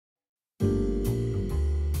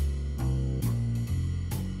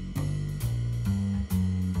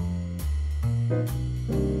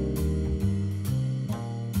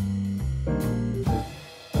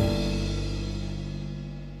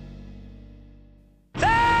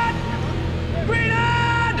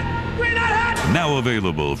Now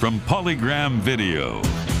available from Polygram Video.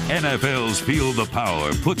 NFL's Feel the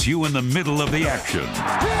Power puts you in the middle of the action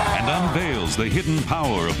and unveils the hidden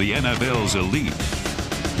power of the NFL's elite.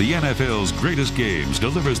 The NFL's Greatest Games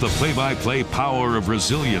delivers the play-by-play power of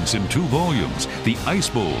resilience in 2 volumes, the Ice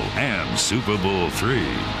Bowl and Super Bowl III.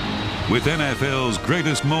 With NFL's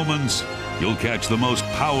Greatest Moments, you'll catch the most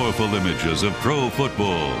powerful images of pro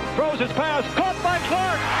football. Throws his pass, caught by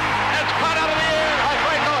Clark. It's caught out of the air.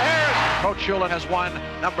 Coach Shulin has won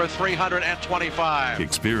number 325.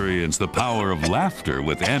 Experience the power of laughter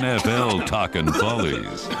with NFL Talkin'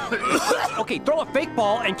 Follies. Okay, throw a fake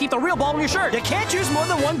ball and keep the real ball in your shirt. You can't use more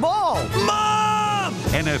than one ball. Mom!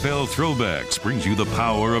 NFL Throwbacks brings you the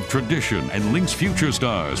power of tradition and links future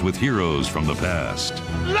stars with heroes from the past.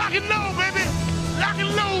 Lock and load, baby! Lock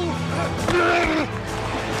and load!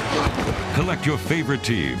 Collect your favorite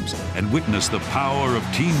teams and witness the power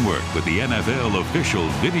of teamwork with the NFL official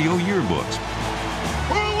video yearbooks.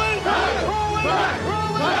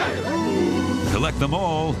 Collect them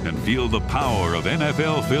all and feel the power of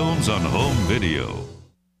NFL films on home video.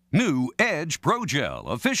 New Edge Pro Gel,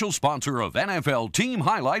 official sponsor of NFL Team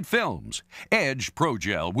Highlight Films. Edge Pro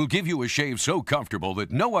Gel will give you a shave so comfortable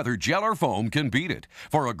that no other gel or foam can beat it.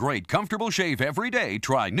 For a great, comfortable shave every day,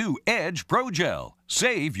 try new Edge Pro Gel.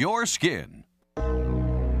 Save your skin.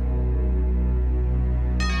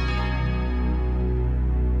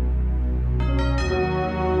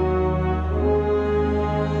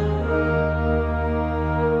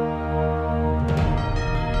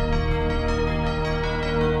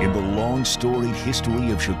 In the long storied history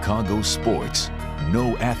of Chicago sports,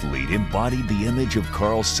 no athlete embodied the image of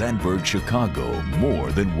Carl Sandburg Chicago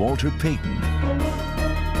more than Walter Payton.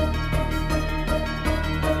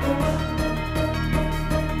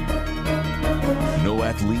 No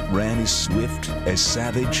athlete ran as swift, as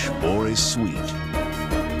savage, or as sweet.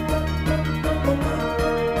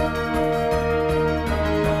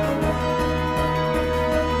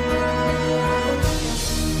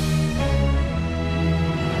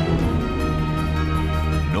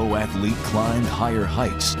 No athlete climbed higher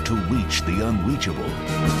heights to reach the unreachable.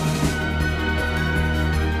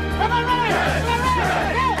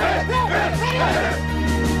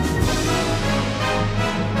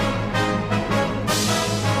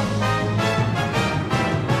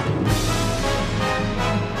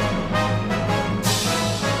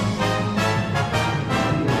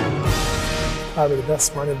 Probably the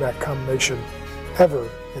best running back combination ever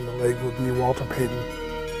in the league would be Walter Payton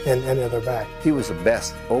and any other back. He was the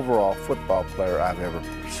best overall football player I've ever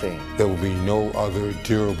seen. There will be no other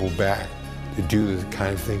durable back to do the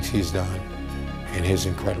kind of things he's done in his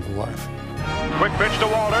incredible life. Quick pitch to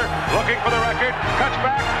Walter, looking for the record, cuts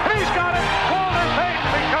back, he's got it! Walter Payton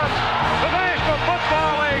becomes the National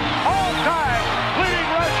Football League all-time leading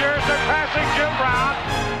rusher, surpassing Jim Brown.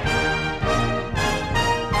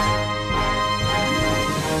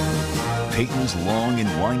 Payton's long and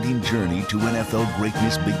winding journey to NFL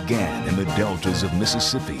greatness began in the deltas of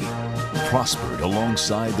Mississippi, prospered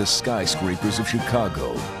alongside the skyscrapers of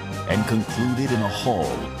Chicago, and concluded in a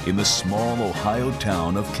hall in the small Ohio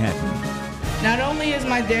town of Canton. Not only is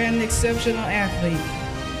my dad an exceptional athlete,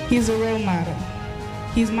 he's a role model.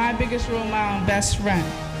 He's my biggest role model and best friend.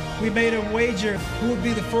 We made a wager who would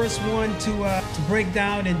be the first one to break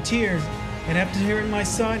down in tears. And after hearing my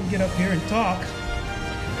son get up here and talk,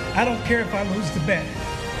 I don't care if I lose the bet.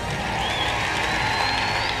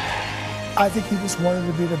 I think he just wanted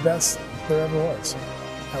to be the best there ever was.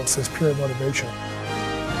 That was his pure motivation.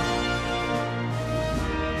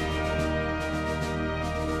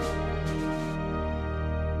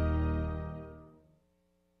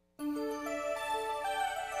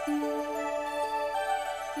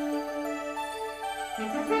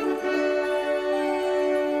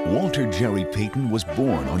 Walter Jerry Payton was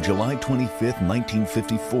born on July 25,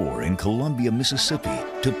 1954 in Columbia, Mississippi,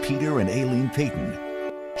 to Peter and Aileen Payton.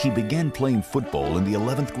 He began playing football in the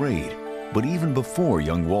 11th grade, but even before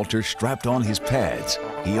young Walter strapped on his pads,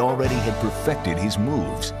 he already had perfected his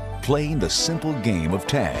moves, playing the simple game of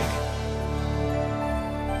tag.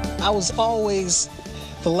 I was always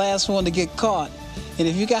the last one to get caught, and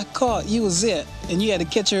if you got caught, you was it, and you had to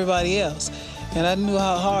catch everybody else. And I knew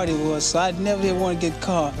how hard it was, so I never did want to get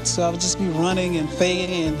caught. So I would just be running and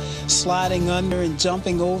fading and sliding under and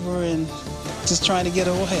jumping over and just trying to get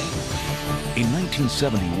away. In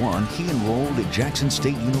 1971, he enrolled at Jackson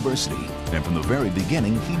State University, and from the very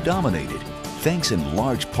beginning, he dominated, thanks in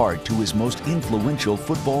large part to his most influential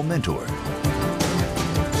football mentor.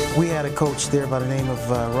 We had a coach there by the name of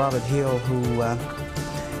Robert Hill who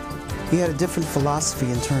he had a different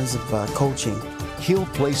philosophy in terms of coaching. Hill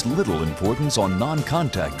placed little importance on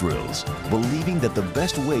non-contact drills, believing that the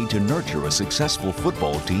best way to nurture a successful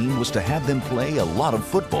football team was to have them play a lot of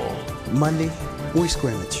football. Monday, we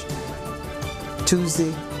scrimmage.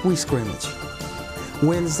 Tuesday, we scrimmage.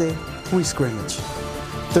 Wednesday, we scrimmage.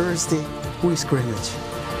 Thursday, we scrimmage.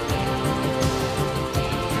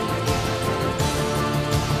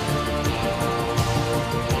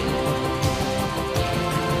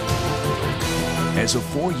 As a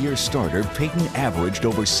four-year starter, Payton averaged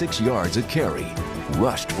over 6 yards a carry,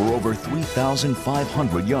 rushed for over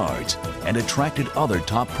 3,500 yards, and attracted other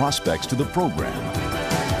top prospects to the program.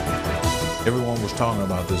 Everyone was talking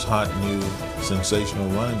about this hot, new, sensational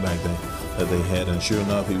running back that they had, and sure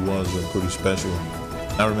enough, he was pretty special.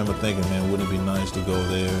 I remember thinking, man, wouldn't it be nice to go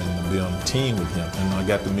there and be on a team with him? And I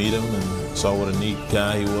got to meet him and saw what a neat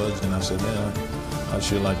guy he was, and I said, man, I'd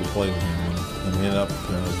sure like to play with him. And ended up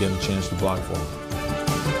getting a chance to block for him.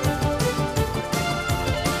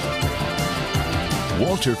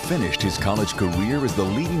 Walter finished his college career as the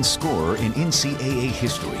leading scorer in NCAA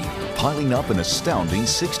history, piling up an astounding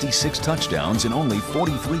 66 touchdowns in only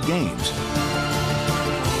 43 games.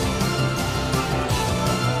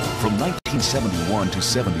 From 1971 to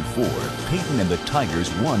 74, Payton and the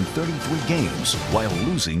Tigers won 33 games while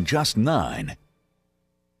losing just 9.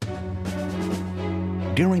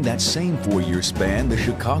 During that same four-year span, the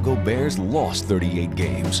Chicago Bears lost 38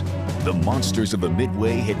 games. The Monsters of the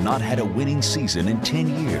Midway had not had a winning season in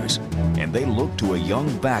 10 years, and they looked to a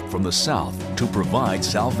young back from the South to provide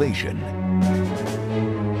salvation.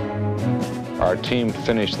 Our team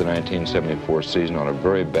finished the 1974 season on a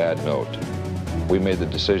very bad note. We made the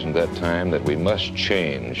decision at that time that we must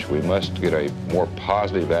change. We must get a more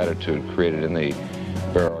positive attitude created in the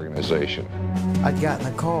Bear organization. I'd gotten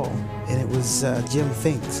a call, and it was Jim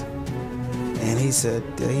Finks. And he said,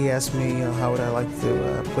 he asked me, how would I like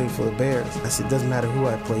to play for the Bears? I said, it doesn't matter who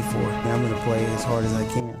I play for. I'm going to play as hard as I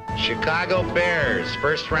can. Chicago Bears,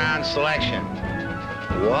 first-round selection.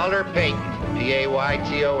 Walter Payton,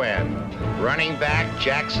 P-A-Y-T-O-N, running back,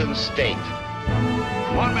 Jackson State.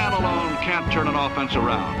 One man alone can't turn an offense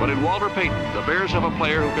around, but in Walter Payton, the Bears have a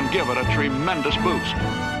player who can give it a tremendous boost.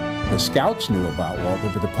 The scouts knew about Walter,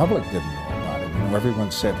 but the public didn't know about him. You know, everyone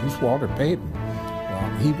said, who's Walter Payton? Well,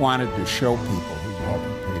 he wanted to show people who Walter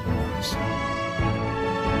Payton was.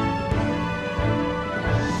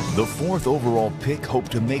 The fourth overall pick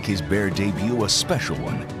hoped to make his Bear debut a special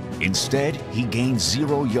one. Instead, he gained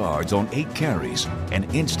 0 yards on 8 carries and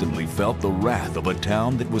instantly felt the wrath of a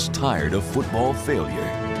town that was tired of football failure.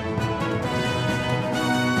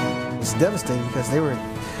 It's devastating because they were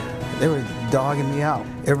dogging me out.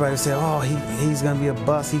 Everybody said, oh, he's going to be a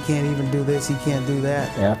bust. He can't even do this. He can't do that.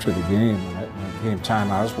 After the game, game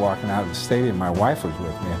time, I was walking out of the stadium. My wife was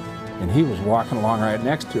with me, and he was walking along right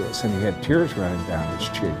next to us, and he had tears running down his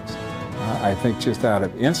cheeks. I think just out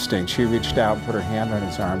of instinct, she reached out and put her hand on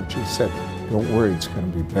his arm, and she said, don't worry, it's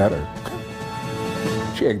going to be better.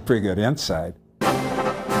 She had pretty good insight.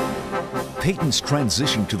 Payton's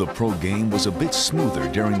transition to the pro game was a bit smoother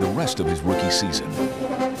during the rest of his rookie season.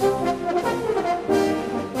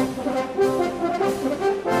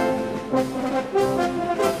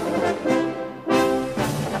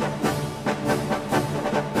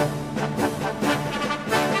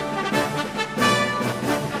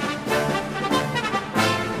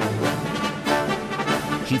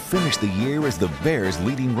 He finished the year as the Bears'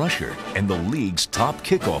 leading rusher and the league's top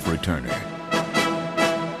kickoff returner.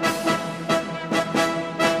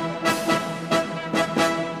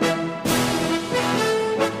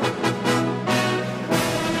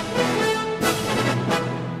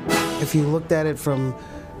 If you looked at it from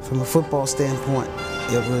a football standpoint,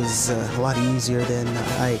 it was a lot easier than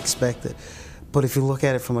I expected. But if you look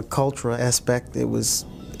at it from a cultural aspect, it was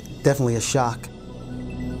definitely a shock.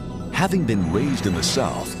 Having been raised in the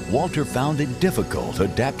South, Walter found it difficult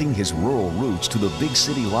adapting his rural roots to the big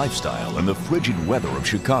city lifestyle and the frigid weather of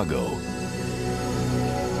Chicago.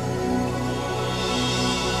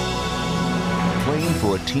 Playing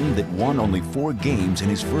for a team that won only 4 games in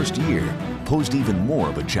his first year posed even more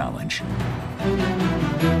of a challenge.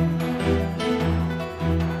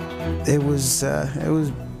 It was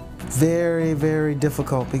very, very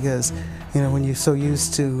difficult because, you know, when you're so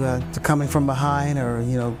used to coming from behind or,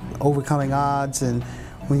 you know, overcoming odds, and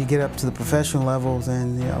when you get up to the professional levels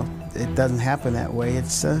and, you know, it doesn't happen that way,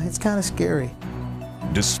 it's kind of scary.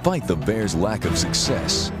 Despite the Bears' lack of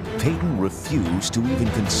success, Payton refused to even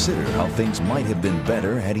consider how things might have been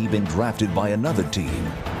better had he been drafted by another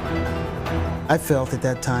team. I felt at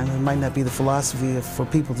that time, it might not be the philosophy for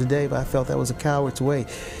people today, but I felt that was a coward's way.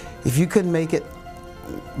 If you couldn't make it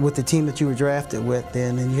with the team that you were drafted with,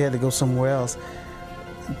 then and you had to go somewhere else,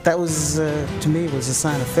 that was, to me, was a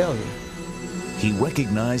sign of failure. He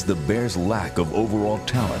recognized the Bears' lack of overall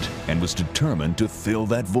talent and was determined to fill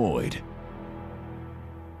that void.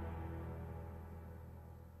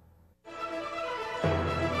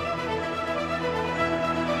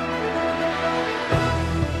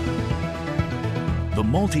 The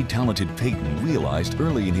multi-talented Payton realized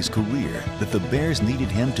early in his career that the Bears needed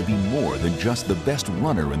him to be more than just the best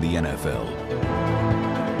runner in the NFL.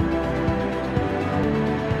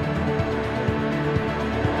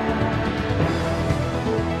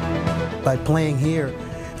 By playing here,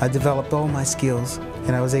 I developed all my skills,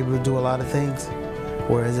 and I was able to do a lot of things.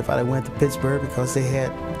 Whereas if I went to Pittsburgh, because they had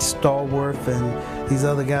Stallworth and these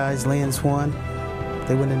other guys, Lynn Swan,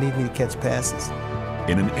 they wouldn't have needed me to catch passes.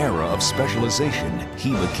 In an era of specialization,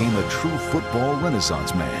 he became a true football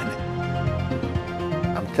renaissance man.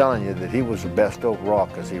 I'm telling you that he was the best overall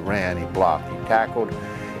because he ran, he blocked, he tackled,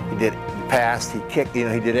 he passed, he kicked, he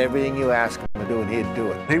did everything you asked him to do and he'd do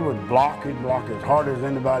it. He would block, he'd block as hard as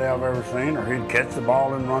anybody I've ever seen, or he'd catch the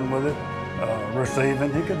ball and run with it,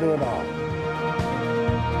 receiving, he could do it all.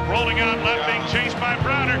 Rolling out left, being chased by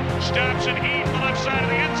Browner, stops and heaves the left side of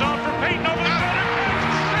the end zone for Payton over the shoulder,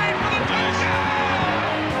 saved for the touchdown!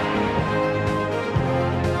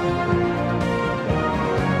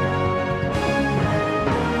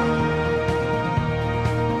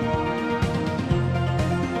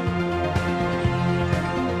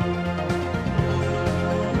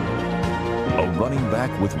 Running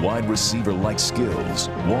back with wide receiver-like skills,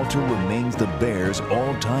 Walter remains the Bears'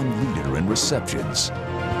 all-time leader in receptions.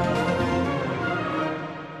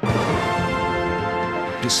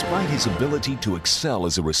 Despite his ability to excel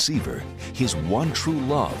as a receiver, his one true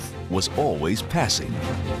love was always passing.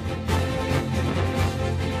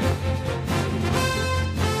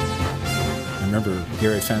 I remember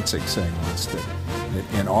Gary Fensick saying once that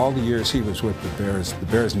in all the years he was with the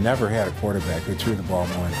Bears never had a quarterback who threw the ball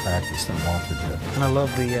more in practice than Walter did. And I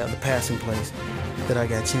love the passing plays that I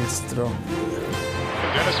got a chance to throw.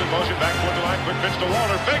 Dennis in motion back toward the line, quick pitch to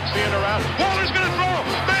Walter, fakes the end around. Walter's going to throw,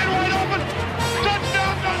 man wide open,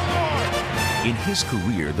 touchdown, Dunbar! In his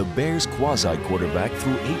career, the Bears' quasi-quarterback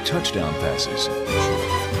threw 8 touchdown passes.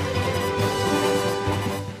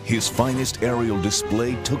 His finest aerial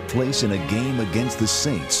display took place in a game against the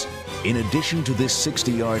Saints. In addition to this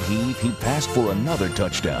 60-yard heave, he passed for another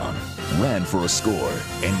touchdown, ran for a score,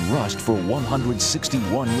 and rushed for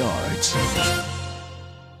 161 yards.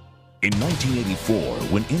 In 1984,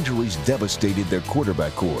 when injuries devastated their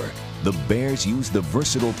quarterback core, the Bears used the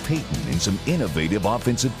versatile Payton in some innovative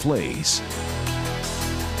offensive plays.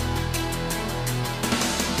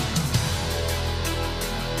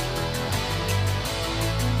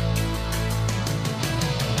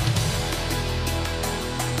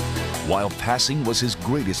 While passing was his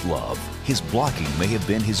greatest love, his blocking may have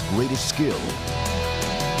been his greatest skill.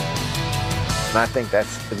 And I think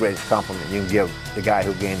that's the greatest compliment you can give the guy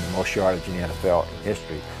who gained the most yardage in the NFL in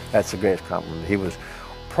history. That's the greatest compliment. He was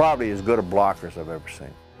probably as good a blocker as I've ever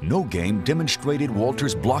seen. No game demonstrated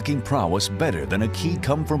Walter's blocking prowess better than a key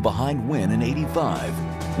come-from-behind win in '85.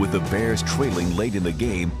 With the Bears trailing late in the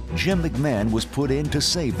game, Jim McMahon was put in to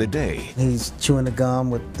save the day. He's chewing the gum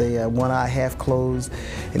with the one eye half closed,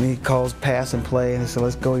 and he calls pass and play, and he said,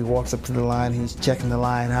 let's go. He walks up to the line. He's checking the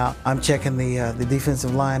line out. I'm checking the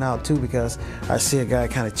defensive line out, too, because I see a guy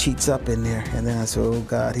kind of cheats up in there, and then I said, oh,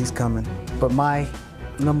 God, he's coming. But my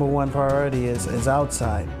 #1 priority is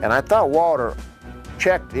outside. And I thought Walter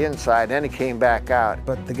checked the inside, then he came back out.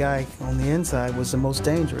 But the guy on the inside was the most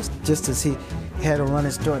dangerous. Just as he had to run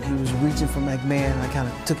his start, he was reaching for McMahon. I kind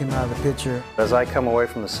of took him out of the picture. As I come away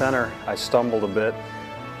from the center, I stumbled a bit,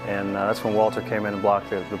 and that's when Walter came in and blocked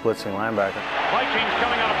the blitzing linebacker. Vikings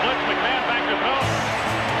coming on a blitz, McMahon back to throw.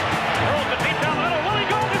 Throws it deep down the middle, Willie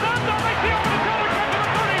goes, his arms down, they see over the shoulder, cut to the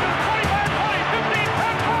 30, to the 25, 20, 15,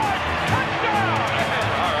 10,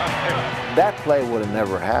 5, touchdown! That play would have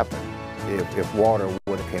never happened if Walter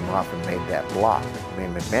would have came off and made that block. I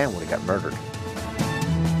mean, McMahon would have got murdered.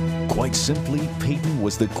 Quite simply, Payton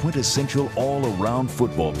was the quintessential all-around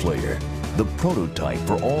football player, the prototype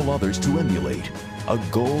for all others to emulate, a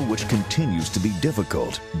goal which continues to be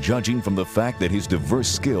difficult, judging from the fact that his diverse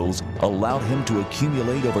skills allowed him to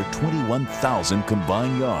accumulate over 21,000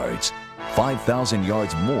 combined yards, 5,000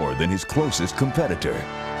 yards more than his closest competitor.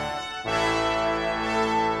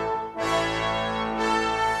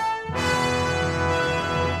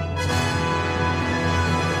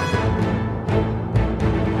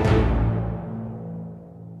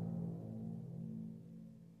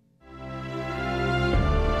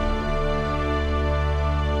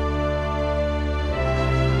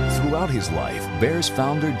 his life, Bears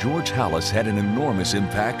founder George Halas had an enormous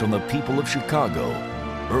impact on the people of Chicago.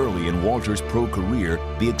 Early in Walter's pro career,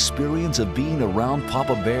 the experience of being around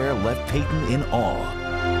Papa Bear left Payton in awe.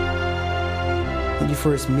 When you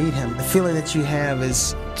first meet him, the feeling that you have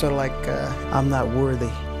is sort of like, I'm not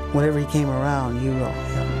worthy. Whenever he came around, you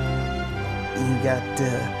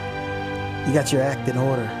got your act in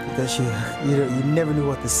order, because you never knew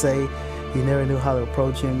what to say, you never knew how to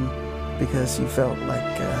approach him, because you felt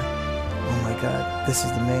like, oh my God, this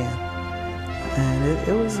is the man. And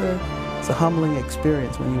it's a humbling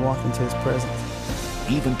experience when you walk into his presence.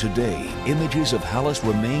 Even today, images of Halas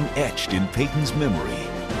remain etched in Payton's memory.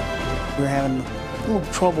 We were having a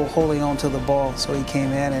little trouble holding on to the ball, so he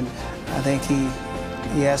came in and I think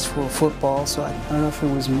he asked for a football, so I don't know if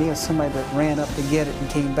it was me or somebody that ran up to get it and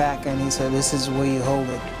came back, and he said, "This is the way you hold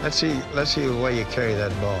it." Let's see the way you carry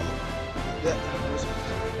that ball. Yeah.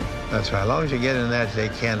 That's right. As long as you get in that, they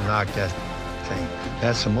can't knock that thing.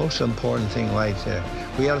 That's the most important thing right there.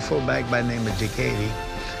 We had a fullback by the name of Decady,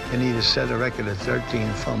 and he just set a record of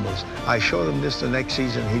 13 fumbles. I showed him this the next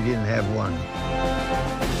season. He didn't have one.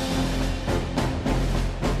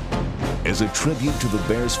 As a tribute to the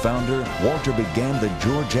Bears founder, Walter began the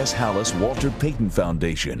George S. Halas Walter Payton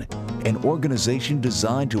Foundation, an organization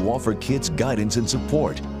designed to offer kids guidance and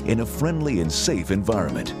support in a friendly and safe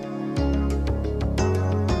environment.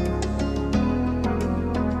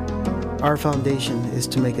 Our foundation is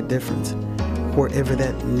to make a difference wherever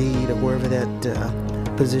that need or wherever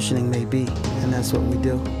that positioning may be, and that's what we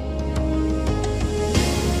do.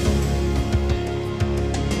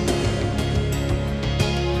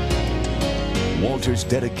 Walter's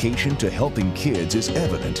dedication to helping kids is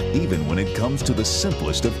evident even when it comes to the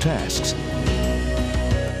simplest of tasks.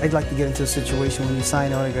 I'd like to get into a situation when you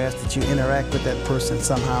sign autographs that you interact with that person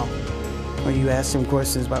somehow, or you ask him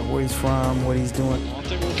questions about where he's from, what he's doing.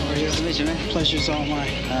 Walter, how are you? Nice to meet you, man. Pleasure's all mine.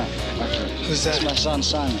 Who's that? That's my son,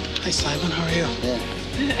 Simon. Hi, Simon. How are you? Yeah.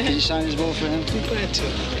 Did you sign his ball for him? Be glad to.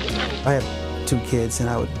 I have 2 kids, and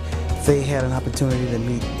if they had an opportunity to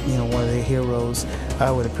meet, one of their heroes, I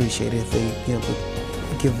would appreciate it if they,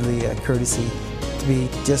 would give the courtesy to be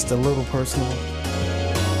just a little personal.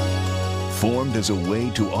 Formed as a way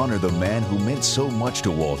to honor the man who meant so much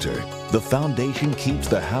to Walter, the foundation keeps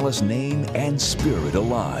the Halas name and spirit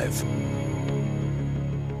alive.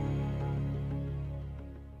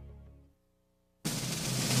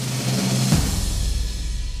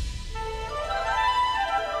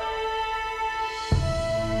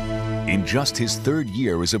 In just his 3rd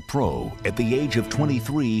year as a pro, at the age of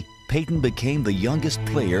 23, Payton became the youngest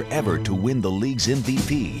player ever to win the league's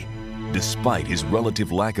MVP. Despite his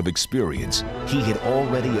relative lack of experience, he had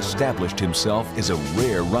already established himself as a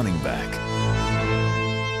rare running back.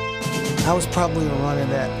 I was probably a runner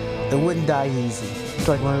that wouldn't die easy. It's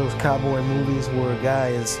like one of those cowboy movies where a guy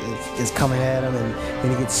is coming at him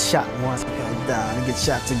and he gets shot once, he goes down, he gets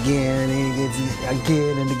shot again, and he gets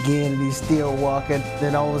again and again, and he's still walking.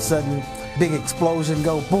 Then all of a sudden, big explosion,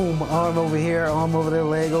 go boom, arm over here, arm over there,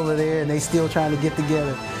 leg over there, and they still trying to get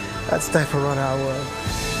together. That's the type of runner I was.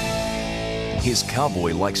 His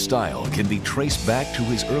cowboy-like style can be traced back to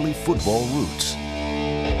his early football roots.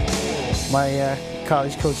 My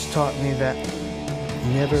college coach taught me that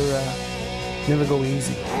never go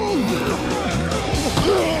easy.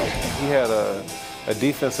 He had a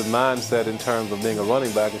defensive mindset in terms of being a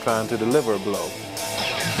running back and trying to deliver a blow.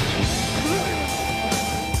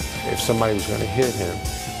 If somebody was going to hit him,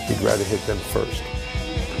 he'd rather hit them first.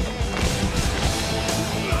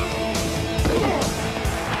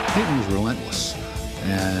 Payton was relentless,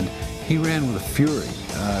 and he ran with a fury.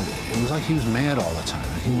 It was like he was mad all the time.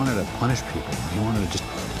 He wanted to punish people. He wanted to just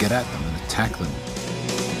get at them and attack them.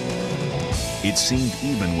 It seemed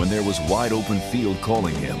even when there was wide open field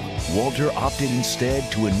calling him, Walter opted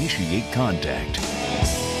instead to initiate contact.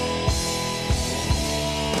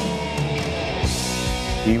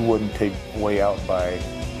 He wouldn't take way out by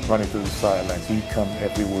running through the sidelines. He'd come,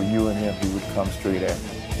 if it were you and him, he would come straight at you.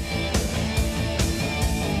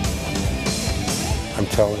 I'm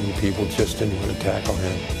telling you, people just didn't want to tackle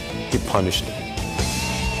him. He punished him.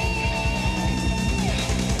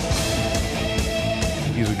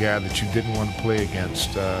 He's a guy that you didn't want to play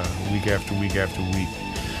against week after week after week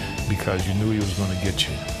because you knew he was going to get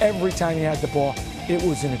you. Every time he had the ball, it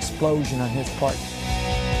was an explosion on his part.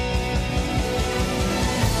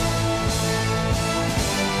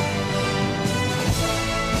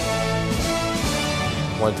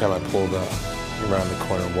 One time I pulled up around the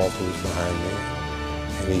corner, Walter was behind me,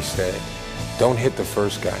 and he said, "Don't hit the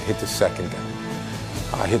first guy, hit the second guy."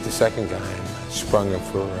 I hit the second guy and sprung him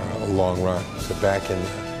for a long run. So back in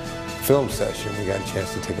film session, we got a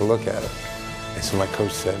chance to take a lock at it. And so my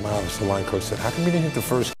coach said, my offensive line coach said, how come you didn't hit the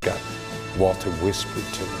first guy? Walter whispered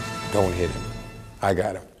to me, don't hit him. I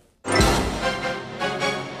got him.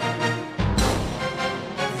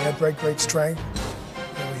 He had great strength.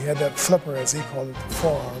 He had that flipper, as he called it, the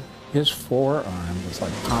forearm. His forearm was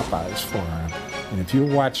like Popeye's forearm. And if you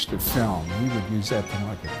watch the film, he would use that thing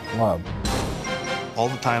like a club. All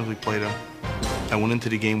the times we played him, I went into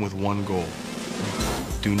the game with one goal.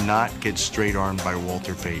 Do not get straight-armed by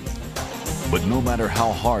Walter Payton. But no matter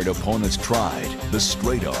how hard opponents tried, the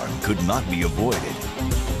straight arm could not be avoided.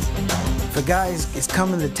 If a guy is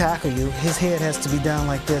coming to tackle you, his head has to be down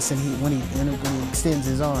like this, and when he extends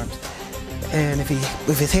his arms. And if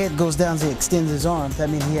his head goes down as he extends his arms, that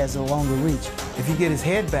means he has a longer reach. If you get his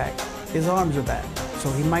head back, his arms are back.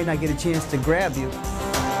 So he might not get a chance to grab you.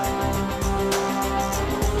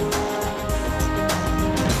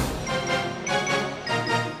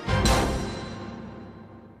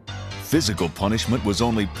 Physical punishment was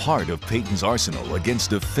only part of Payton's arsenal against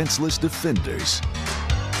defenseless defenders.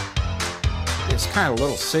 It's kind of a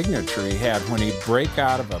little signature he had when he'd break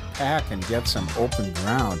out of a pack and get some open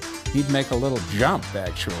ground. He'd make a little jump,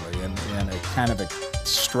 actually, and a kind of a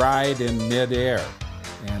stride in midair.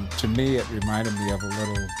 And to me, it reminded me of a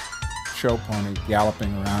little show pony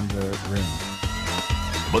galloping around the ring.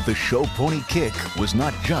 But the show pony kick was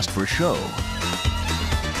not just for show.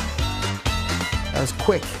 I was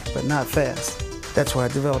quick, but not fast. That's why I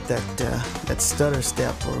developed that stutter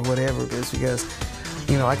step or whatever it is, because,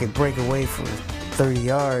 you know, I could break away for 30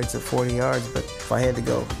 yards or 40 yards, but if I had to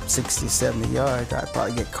go 60, 70 yards, I'd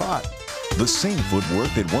probably get caught. The same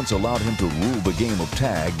footwork that once allowed him to rule the game of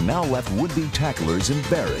tag now left would-be tacklers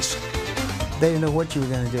embarrassed. They didn't know what you were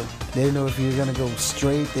going to do. They didn't know if you were going to go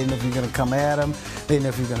straight. They didn't know if you were going to come at them. They didn't know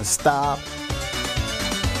if you were going to stop.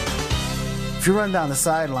 If you run down the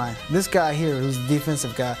sideline, this guy here, who's the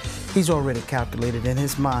defensive guy, he's already calculated in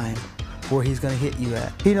his mind where he's going to hit you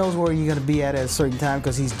at. He knows where you're going to be at a certain time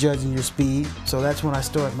because he's judging your speed. So that's when I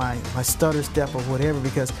start my stutter step or whatever,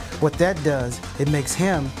 because what that does, it makes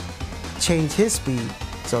him change his speed.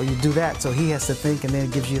 So you do that, so he has to think, and then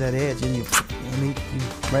it gives you that edge, and you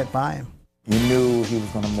right by him. You knew he was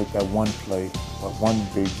going to make that one play, one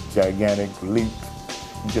big, gigantic leap.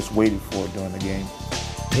 You just waited for it during the game.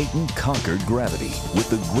 Payton conquered gravity with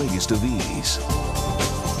the greatest of ease.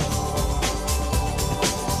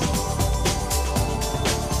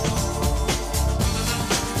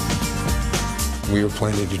 We were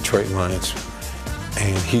playing the Detroit Lions,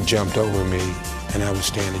 and he jumped over me, and I was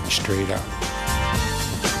standing straight up.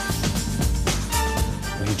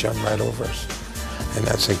 And he jumped right over us, and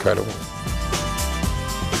that's incredible.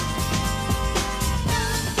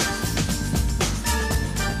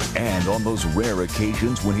 And on those rare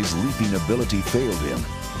occasions when his leaping ability failed him,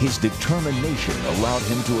 his determination allowed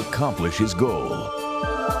him to accomplish his goal.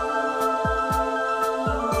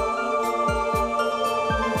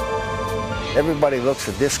 Everybody looks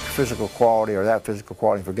at this physical quality or that physical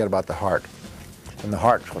quality and forget about the heart. And the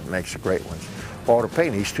heart's what makes the great ones. Walter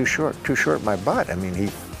Payton, he's too short my butt. I mean,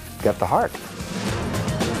 he got the heart.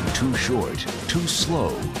 Too short, too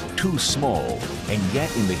slow, too small, and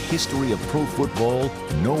yet in the history of pro football,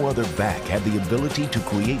 no other back had the ability to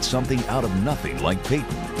create something out of nothing like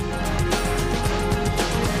Payton.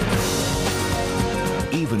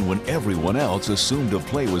 Even when everyone else assumed a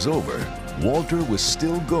play was over, Walter was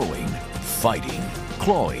still going, fighting,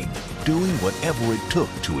 clawing, doing whatever it took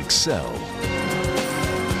to excel.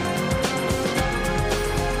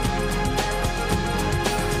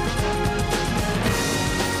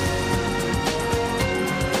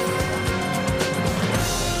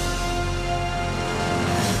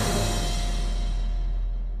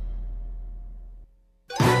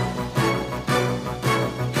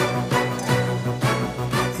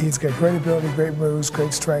 He's got great ability, great moves,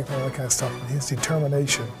 great strength, and all that kind of stuff. And his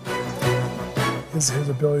determination, his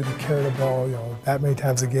ability to carry the ball, you know, that many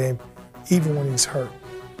times a game, even when he's hurt,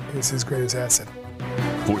 is his greatest asset.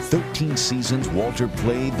 For 13 seasons, Walter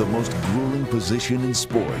played the most grueling position in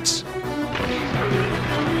sports.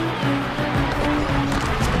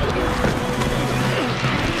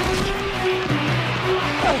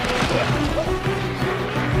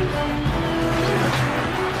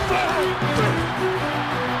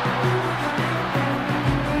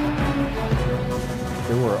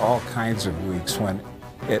 There were all kinds of weeks when,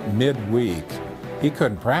 at midweek, he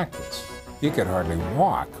couldn't practice. He could hardly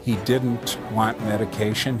walk. He didn't want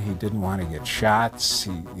medication. He didn't want to get shots.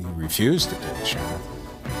 He refused to get a shot.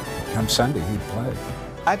 Come Sunday, he'd play.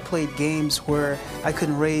 I played games where I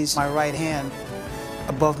couldn't raise my right hand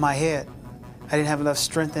above my head. I didn't have enough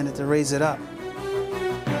strength in it to raise it up.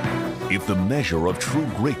 If the measure of true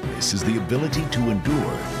greatness is the ability to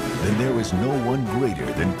endure, then there is no one greater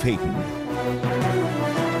than Payton.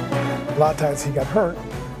 A lot of times he got hurt,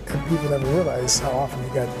 and people never realized how often he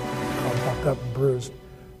got bumped up and bruised,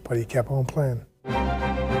 but he kept on playing.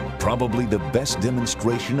 Probably the best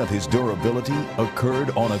demonstration of his durability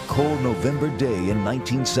occurred on a cold November day in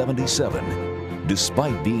 1977.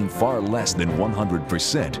 Despite being far less than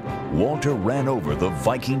 100%, Walter ran over the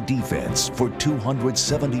Viking defense for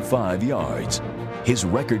 275 yards. His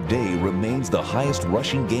record day remains the highest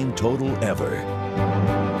rushing game total ever.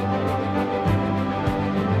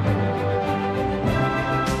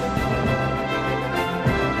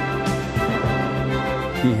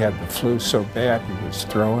 He had the flu so bad he was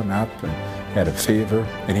throwing up and had a fever,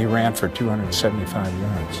 and he ran for 275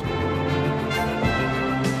 yards.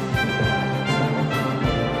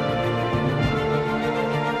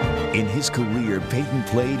 In his career, Payton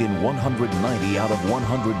played in 190 out of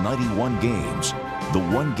 191 games. The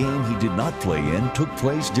one game he did not play in took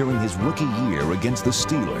place during his rookie year against the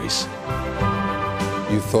Steelers.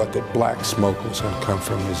 You thought that black smoke was going to come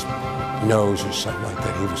from his nose or something like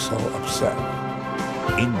that. He was so upset.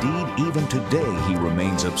 Indeed, even today he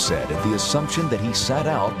remains upset at the assumption that he sat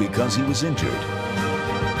out because he was injured.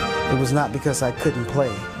 It was not because I couldn't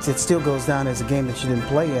play. It still goes down as a game that you didn't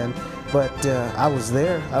play in, but I was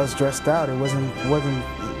there. I was dressed out. It wasn't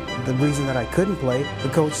the reason that I couldn't play. The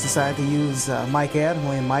coach decided to use Mike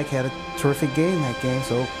Adamley, and Mike had a terrific game that game,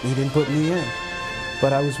 so he didn't put me in.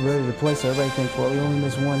 But I was ready to play, so everybody thinks, well, he only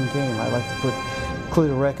missed one game. I like to clear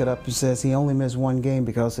the record up and says he only missed one game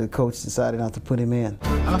because the coach decided not to put him in.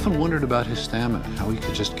 I often wondered about his stamina, how he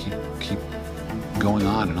could just keep going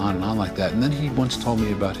on and on and on like that. And then he once told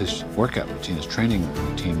me about his workout routine, his training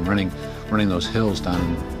routine, running those hills down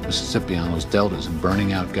in Mississippi on those deltas and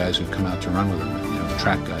burning out guys who'd come out to run with him, you know,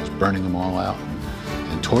 track guys, burning them all out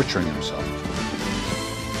and torturing himself.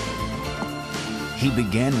 He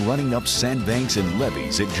began running up sandbanks and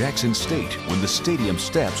levees at Jackson State when the stadium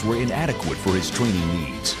steps were inadequate for his training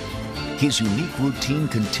needs. His unique routine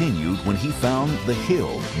continued when he found the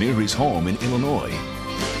hill near his home in Illinois.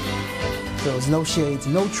 There was no shades,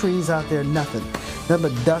 no trees out there, nothing.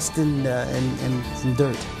 Nothing but dust and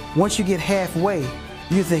dirt. Once you get halfway,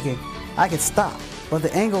 you're thinking, I can stop. But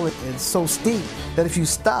the angle is so steep that if you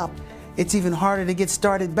stop, it's even harder to get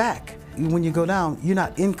started back. When you go down, you're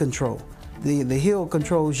not in control. The hill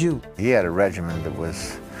controls you. He had a regimen that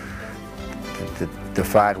was that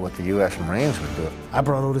defied what the U.S. Marines would do. I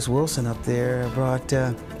brought Otis Wilson up there. I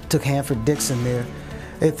took Hanford Dixon there.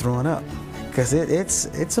 They're throwing up because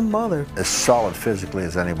it's a mother. As solid physically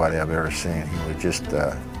as anybody I've ever seen. He was just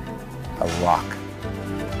a rock.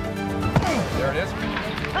 There it is.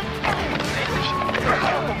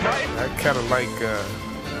 I kind of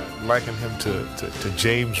liken him to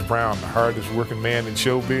James Brown, the hardest working man in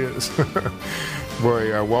showbiz.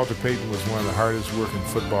 Boy, Walter Payton was one of the hardest working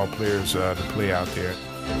football players to play out there.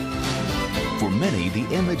 For many, the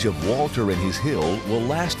image of Walter and his hill will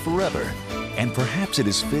last forever, and perhaps it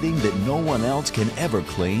is fitting that no one else can ever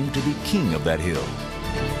claim to be king of that hill.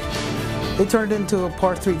 It turned into a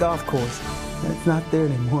par 3 golf course. It's not there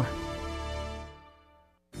anymore.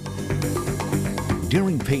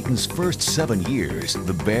 During Payton's first 7 years,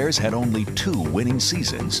 the Bears had only 2 winning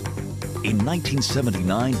seasons. In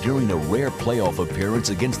 1979, during a rare playoff appearance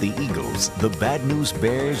against the Eagles, the Bad News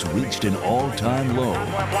Bears reached an all-time low.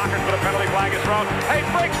 Blockers for the penalty flag is thrown. He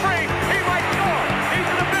breaks free. He might score. He's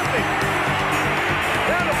to the 50.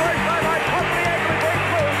 Down the first sideline, up the edge of the great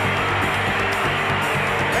through.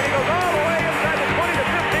 And he goes all the way inside the 20 to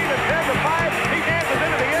 15 and 10 to 5. He dances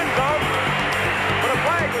into the end zone. But a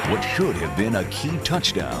flag was... What should have been a key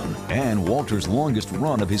touchdown and Walter's longest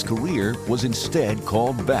run of his career was instead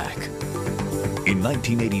called back. In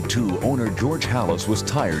 1982, owner George Halas was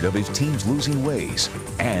tired of his team's losing ways,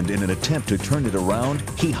 and in an attempt to turn it around,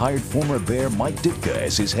 he hired former Bear Mike Ditka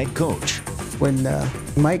as his head coach. When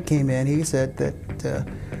Mike came in, he said that,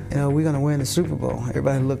 you know, we're going to win the Super Bowl.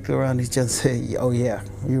 Everybody looked around and just said, oh yeah,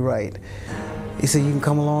 you're right. He said, you can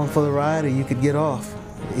come along for the ride or you could get off.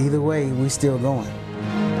 Either way, we're still going.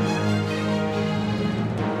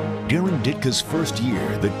 During Ditka's first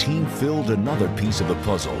year, the team filled another piece of the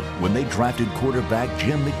puzzle when they drafted quarterback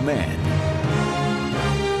Jim McMahon.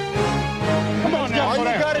 Come on now, all you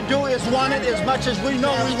got to do is want it as much as we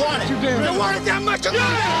know we want it. You want it that much?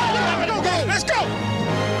 Yeah! Go, let's go!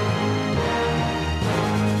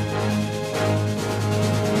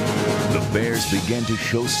 The Bears began to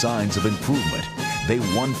show signs of improvement. They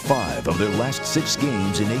won 5 of their last 6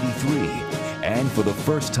 games in '83. And for the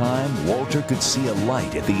first time, Walter could see a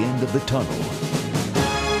light at the end of the tunnel.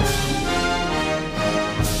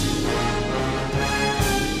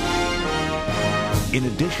 In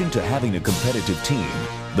addition to having a competitive team,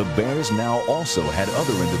 the Bears now also had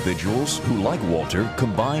other individuals who, like Walter,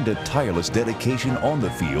 combined a tireless dedication on the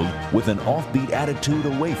field with an offbeat attitude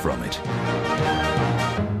away from it.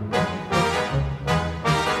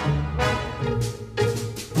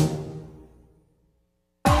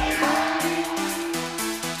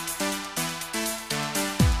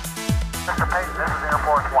 Mr. Payton, this is Air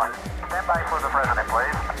Force One. Stand by for the president,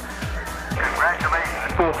 please.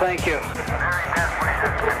 Congratulations. Well, thank you. Very best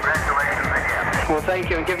wishes. Congratulations again. Well, thank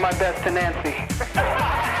you, and give my best to Nancy.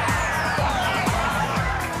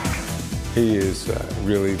 He is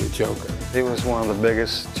really the joker. He was one of the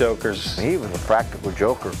biggest jokers. He was a practical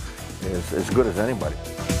joker, as good as anybody.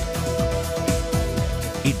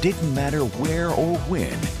 It didn't matter where or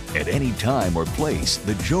when, at any time or place,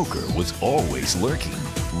 the Joker was always lurking,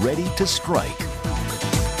 ready to strike.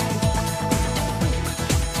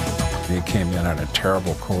 He came in on a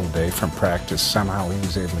terrible cold day from practice. Somehow he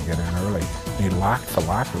was able to get in early. He locked the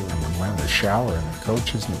locker room and went in the shower, and the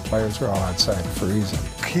coaches and the players were all outside freezing.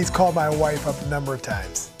 He's called my wife up a number of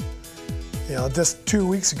times. You know, just 2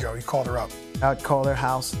 weeks ago, he called her up. I'd call their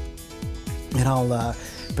house, and I'll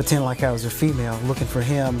pretend like I was a female, looking for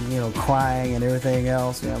him, you know, crying and everything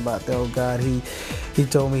else, you know, about, oh God, he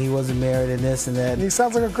told me he wasn't married and this and that. And he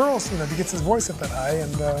sounds like a girl, you know, he gets his voice up that high,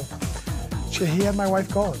 and he had my wife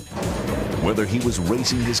going. Whether he was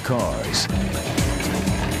racing his cars,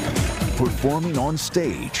 performing on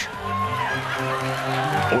stage,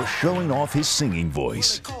 or showing off his singing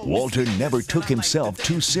voice, Walter never took himself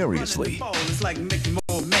too seriously. It's like making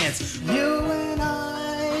more romance. You and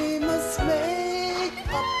I must make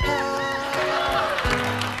a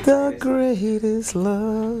pact. The greatest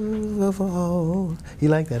love of all. You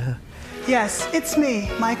like that, huh? Yes, it's me,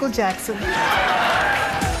 Michael Jackson.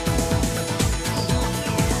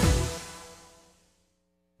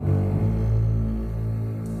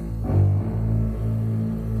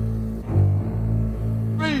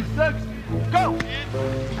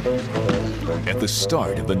 At the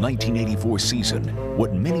start of the 1984 season,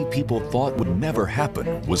 what many people thought would never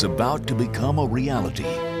happen was about to become a reality.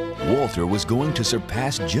 Walter was going to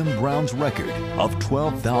surpass Jim Brown's record of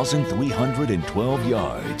 12,312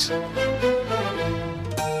 yards.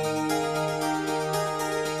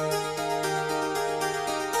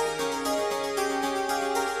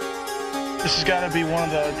 This has got to be one of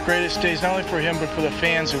the greatest days, not only for him, but for the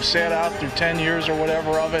fans who sat out through 10 years or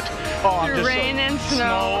whatever of it. Oh, through rain and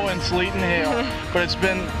snow and sleet and hail. But it's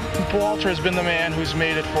been, Walter has been the man who's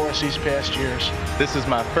made it for us these past years. This is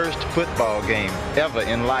my first football game ever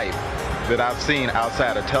in life that I've seen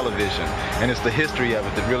outside of television, and it's the history of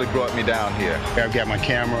it that really brought me down here. I've got my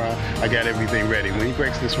camera, I got everything ready. When he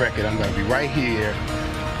breaks this record, I'm going to be right here,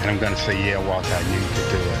 and I'm going to say, yeah, Walter, I knew you could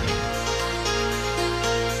do it.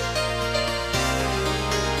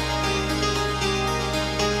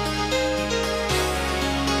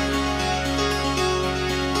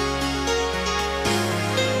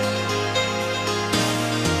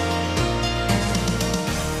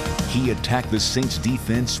 He attacked the Saints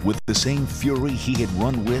defense with the same fury he had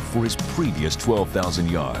run with for his previous 12,000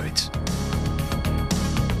 yards.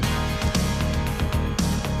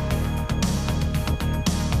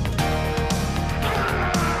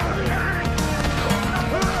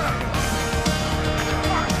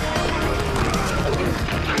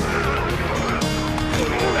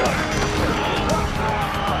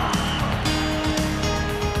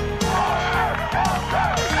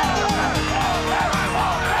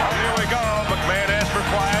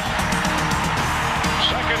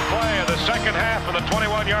 Second half of the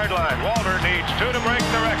 21-yard line. Walter needs 2 to break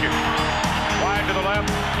the record. Wide to the left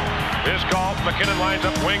is called. McKinnon lines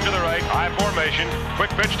up wing to the right. I formation.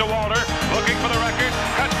 Quick pitch to Walter. Looking for the record.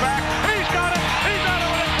 Cuts back. He's got it. He's out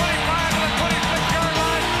of the 25 to the 26-yard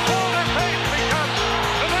line. Walter Payton becomes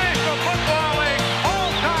the National Football League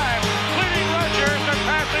all-time leading rusher,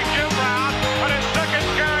 surpassing Jim Brown on his second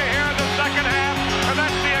carry here in the second half. And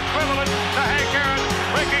that's the equivalent to Hank Aaron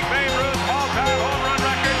breaking Babe Ruth's all-time home run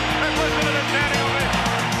record.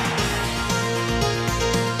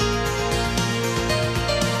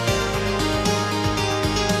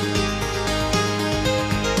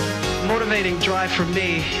 Motivating drive for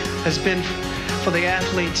me has been for the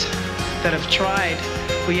athletes that have tried,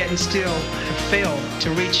 but yet and still have failed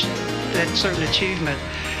to reach that certain achievement,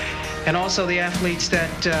 and also the athletes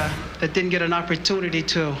that didn't get an opportunity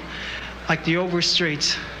to, like the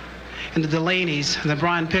Overstreets and the Delaney's and the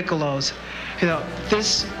Brian Piccolos. You know,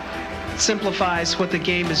 this simplifies what the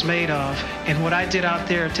game is made of, and what I did out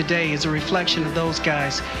there today is a reflection of those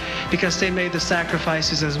guys, because they made the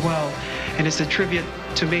sacrifices as well, and it's a tribute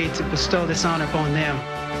to me to bestow this honor upon them.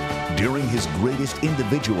 During his greatest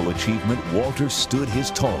individual achievement, Walter stood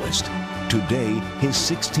his tallest. Today, his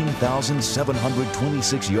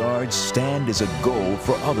 16,726 yards stand as a goal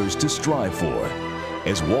for others to strive for,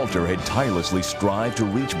 as Walter had tirelessly strived to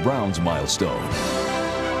reach Brown's milestone.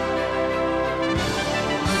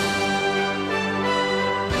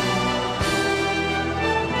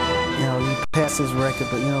 You know, he passed his record,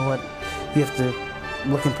 but you know what? You have to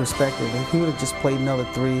look in perspective. If he would have just played another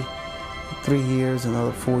three years,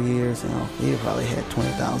 another 4 years, you know, he probably had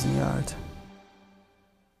 20,000 yards.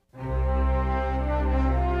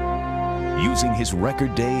 Using his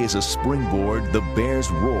record day as a springboard, the Bears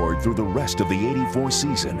roared through the rest of the '84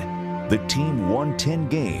 season. The team won 10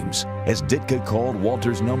 games, as Ditka called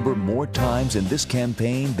Walter's number more times in this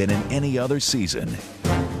campaign than in any other season.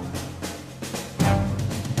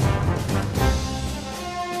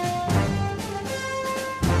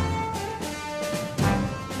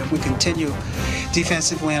 If we continue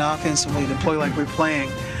defensively and offensively to play like we're playing,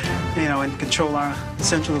 you know, and control our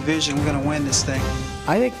central division, we're going to win this thing.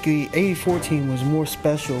 I think the '84 team was more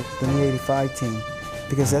special than the '85 team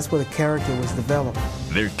because that's where the character was developed.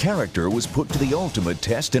 Their character was put to the ultimate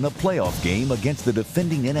test in a playoff game against the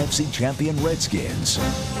defending NFC champion Redskins.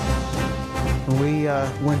 When we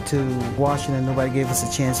went to Washington, nobody gave us a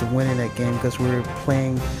chance of winning that game because we were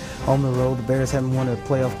playing on the road. The Bears haven't won a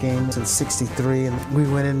playoff game since '63, and we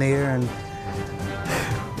went in there and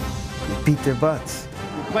beat their butts.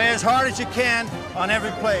 Play as hard as you can on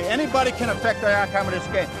every play. Anybody can affect the outcome of this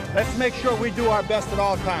game. Let's make sure we do our best at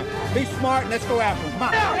all times. Be smart and let's go after them.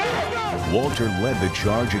 Come on. Walter led the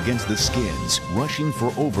charge against the Skins, rushing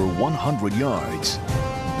for over 100 yards.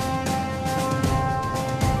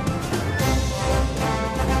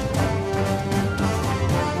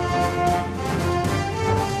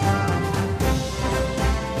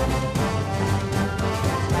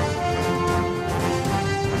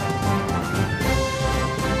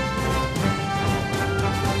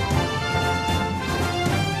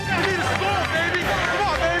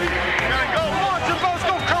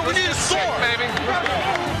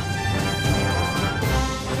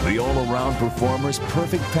 Performer's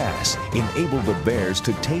perfect pass enabled the Bears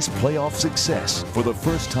to taste playoff success for the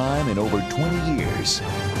first time in over 20 years.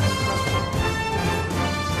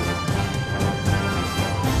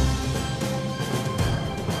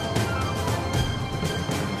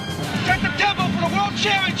 Set the tempo for the World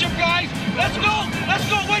Championship, guys! Let's go! Let's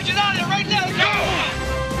go! Wedge it out of there right now! Let's go!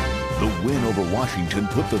 The win over Washington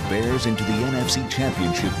put the Bears into the NFC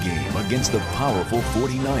Championship game against the powerful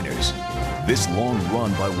 49ers. This long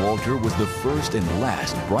run by Walter was the first and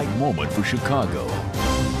last bright moment for Chicago.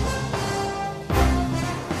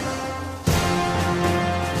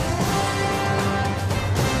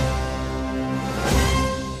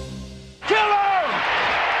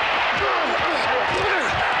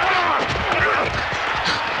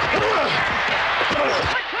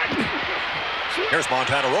 Here's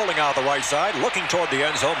Montana rolling out the right side, looking toward the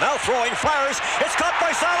end zone, now throwing, fires, it's caught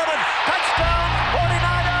by Solomon, touchdown,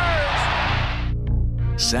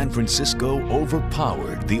 49ers! San Francisco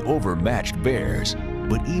overpowered the overmatched Bears,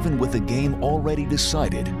 but even with the game already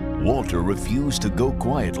decided, Walter refused to go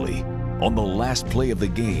quietly. On the last play of the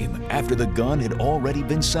game, after the gun had already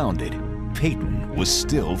been sounded, Payton was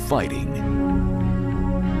still fighting.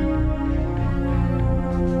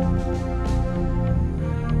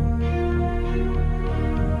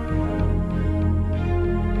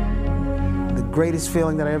 Greatest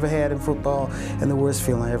feeling that I ever had in football and the worst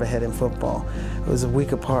feeling I ever had in football. It was a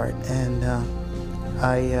week apart, and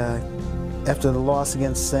after the loss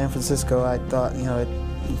against San Francisco, I thought, you know, it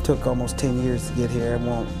took almost 10 years to get here. It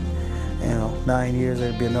won't, you know, 9 years,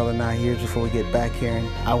 it'll be another 9 years before we get back here, and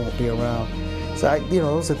I won't be around. So, you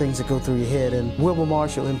know, those are things that go through your head, and Wilbur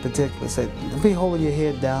Marshall in particular said, be holding your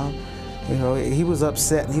head down. You know, he was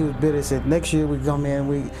upset and he was bitter. He said, next year we come in,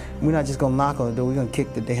 we're not just going to knock on the door, we're going to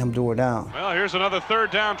kick the damn door down. Well, here's another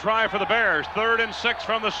third down try for the Bears. 3rd and 6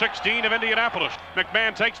 from the 16 of Indianapolis.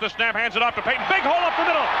 McMahon takes the snap, hands it off to Payton. Big hole up the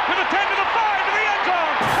middle, to the 10, to the 5, to the end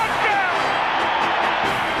zone. Touchdown!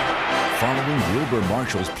 Following Wilbur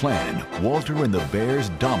Marshall's plan, Walter and the Bears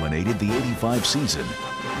dominated the '85 season,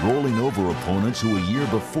 rolling over opponents who a year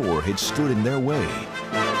before had stood in their way.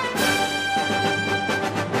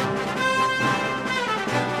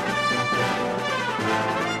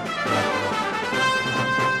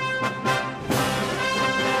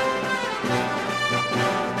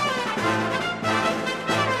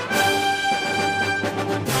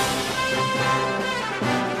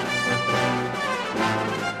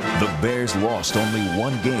 The Bears lost only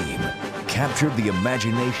one game, captured the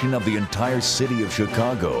imagination of the entire city of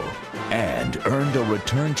Chicago, and earned a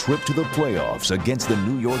return trip to the playoffs against the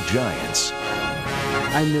New York Giants.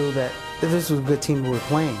 I knew that this was a good team we were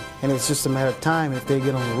playing, and it's just a matter of time. If they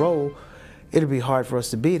get on the roll, it'll be hard for us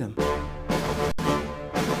to beat them.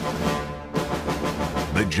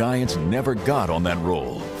 The Giants never got on that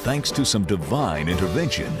roll, thanks to some divine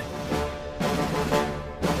intervention.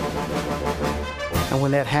 And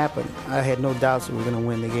when that happened, I had no doubts that we were going to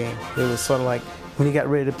win the game. It was sort of like when he got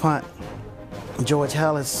ready to punt, George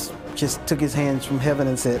Halas just took his hands from heaven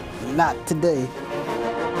and said, "Not today."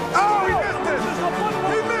 Oh, he missed this!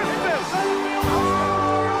 He missed this!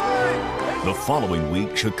 The following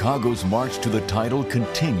week, Chicago's march to the title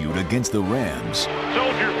continued against the Rams.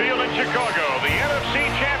 Soldier Field in Chicago, the NFC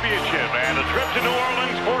Championship, and a trip to New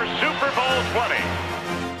Orleans for Super Bowl 20.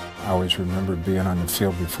 I always remember being on the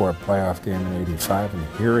field before a playoff game in '85 and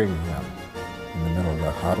hearing him in the middle of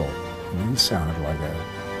the huddle. And he sounded like a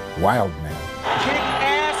wild man. Kick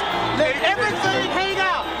ass, let everything hang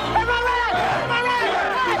out. Am I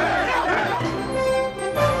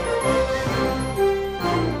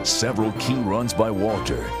right? Several key runs by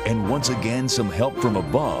Walter, and once again some help from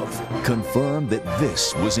above, confirmed that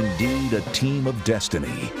this was indeed a team of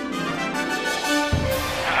destiny.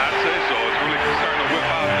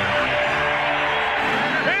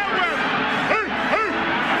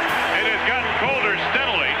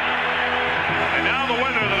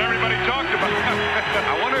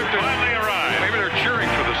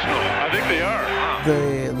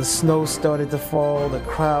 The snow started to fall, the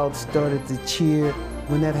crowd started to cheer.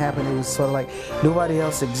 When that happened, it was sort of like nobody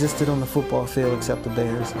else existed on the football field except the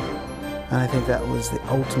Bears. And I think that was the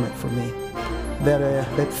ultimate for me.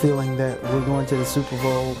 That feeling that we're going to the Super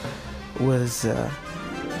Bowl was the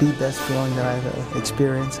best feeling that I've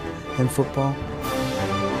experienced in football.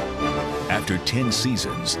 After 10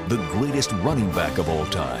 seasons, the greatest running back of all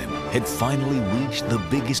time had finally reached the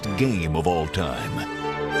biggest game of all time.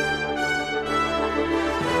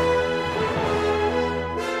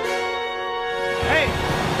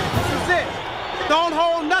 Don't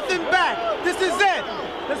hold nothing back. This is it.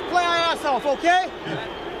 Let's play our ass off, okay?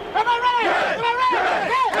 Am I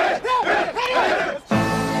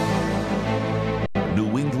right?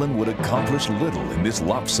 New England would accomplish little in this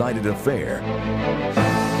lopsided affair,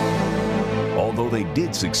 although they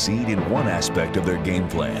did succeed in one aspect of their game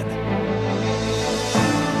plan.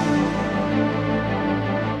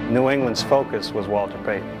 New England's focus was Walter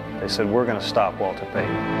Payton. They said, we're going to stop Walter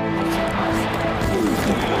Payton.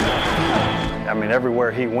 I mean,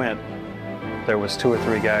 everywhere he went, there was 2 or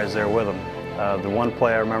 3 guys there with him. The one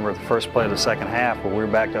play I remember, the first play of the second half, where we were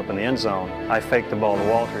backed up in the end zone, I faked the ball to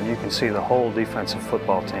Walter, and you can see the whole defensive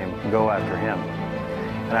football team go after him.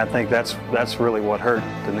 And I think that's really what hurt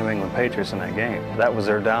the New England Patriots in that game. That was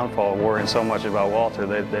their downfall, worrying so much about Walter,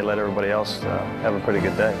 they let everybody else have a pretty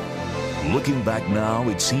good day. Looking back now,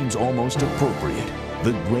 it seems almost appropriate.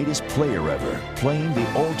 The greatest player ever, playing the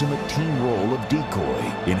ultimate team role of decoy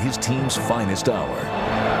in his team's finest hour.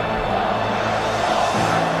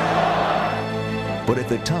 But at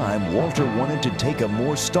the time, Walter wanted to take a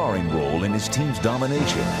more starring role in his team's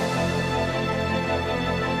domination.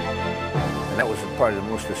 And that was probably the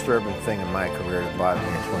most disturbing thing in my career that bothered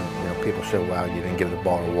me, is when people said, "Wow, you didn't give the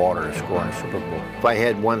ball to Walter to score in a Super Bowl." If I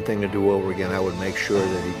had one thing to do over again, I would make sure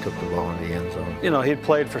that he took the ball in the end zone. You know, he'd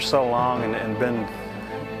played for so long and been.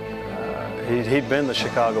 He'd been the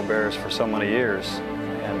Chicago Bears for so many years,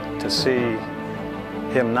 and to see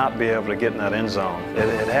him not be able to get in that end zone,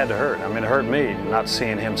 it had to hurt. I mean, it hurt me not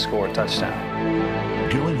seeing him score a touchdown.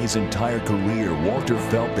 During his entire career, Walter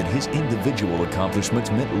felt that his individual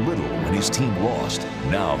accomplishments meant little when his team lost.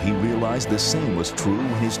 Now he realized the same was true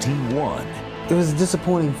when his team won. It was a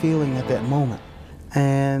disappointing feeling at that moment.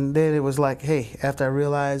 And then it was like, hey, after I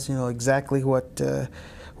realized, exactly what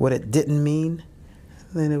it didn't mean,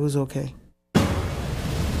 then it was okay.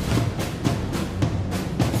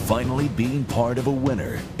 Finally being part of a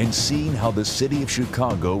winner and seeing how the city of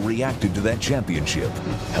Chicago reacted to that championship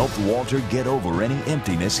helped Walter get over any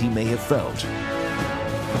emptiness he may have felt.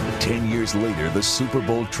 10 years later, the Super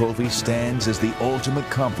Bowl trophy stands as the ultimate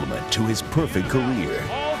compliment to his perfect career.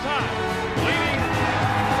 All-time leading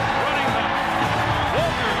running back,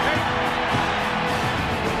 Walter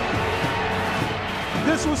Payton.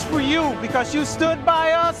 This was for you because you stood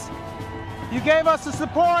by us. You gave us the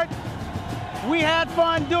support. We had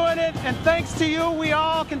fun doing it, and thanks to you, we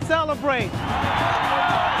all can celebrate.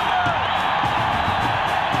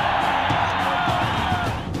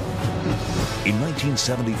 In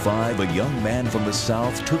 1975, a young man from the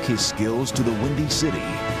South took his skills to the Windy City.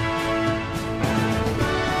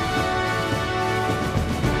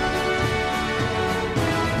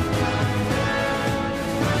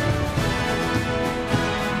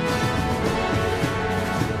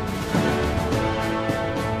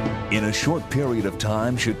 In a short period of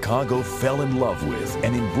time, Chicago fell in love with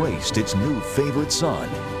and embraced its new favorite son.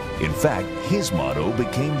 In fact, his motto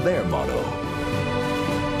became their motto.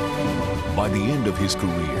 By the end of his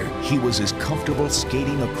career, he was as comfortable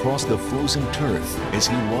skating across the frozen turf as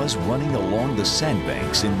he was running along the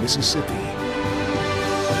sandbanks in Mississippi.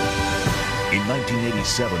 In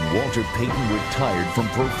 1987, Walter Payton retired from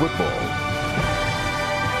pro football.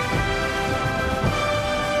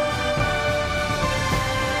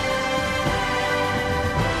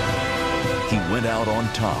 He went out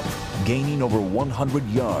on top, gaining over 100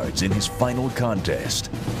 yards in his final contest.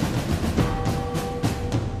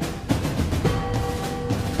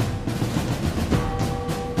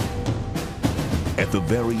 At the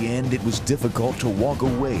very end, it was difficult to walk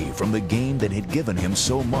away from the game that had given him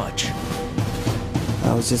so much.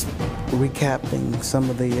 I was just recapping some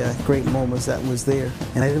of the great moments that was there,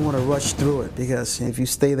 and I didn't want to rush through it, because if you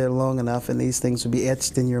stay there long enough, and these things will be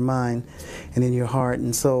etched in your mind and in your heart.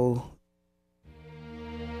 And so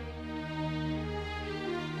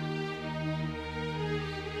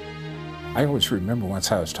I always remember once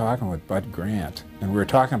I was talking with Bud Grant, and we were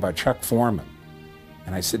talking about Chuck Foreman.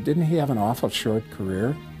 And I said, didn't he have an awful short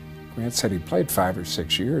career? Grant said he played 5 or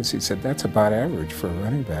 6 years. He said, that's about average for a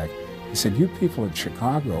running back. He said, you people in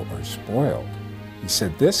Chicago are spoiled. He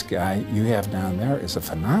said, this guy you have down there is a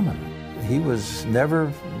phenomenon. He was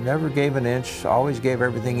never gave an inch, always gave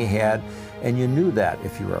everything he had, and you knew that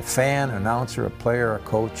if you were a fan, announcer, a player, a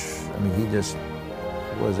coach. I mean, he just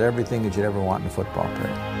was everything that you'd ever want in a football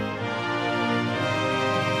player.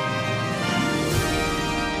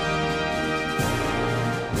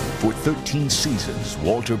 For 13 seasons,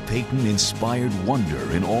 Walter Payton inspired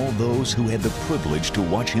wonder in all those who had the privilege to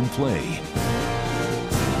watch him play.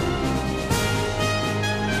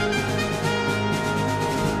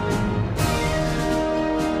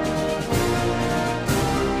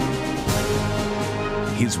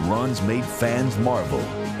 His runs made fans marvel,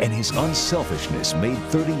 and his unselfishness made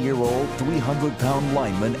 30-year-old, 300-pound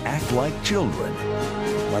linemen act like children.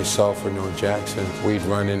 Myself or Noah Jackson, we'd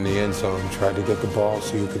run in the end zone, try to get the ball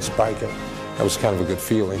so you could spike it. That was kind of a good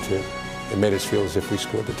feeling to it. It made us feel as if we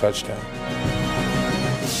scored the touchdown.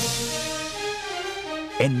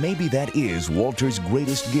 And maybe that is Walter's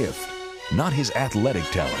greatest gift. Not his athletic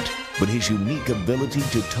talent, but his unique ability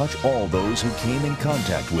to touch all those who came in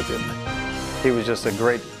contact with him. He was just a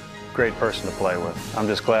great person to play with. I'm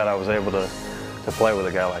just glad I was able to play with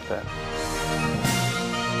a guy like that.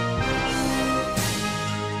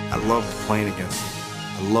 I loved playing against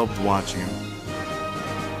him. I loved watching him.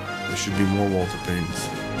 There should be more Walter Paytons.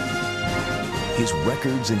 His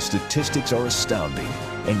records and statistics are astounding,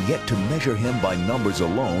 and yet to measure him by numbers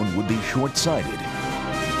alone would be short-sighted.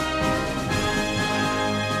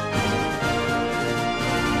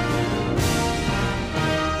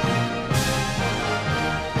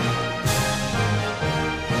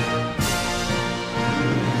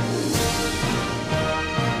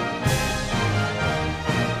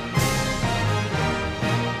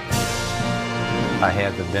 I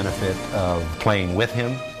had the benefit of playing with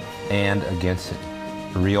him and against him.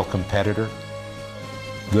 A real competitor,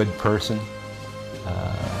 good person,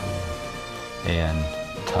 and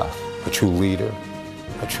tough. A true leader,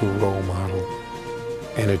 a true role model,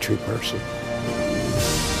 and a true person.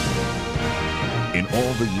 In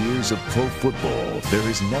all the years of pro football, there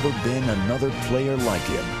has never been another player like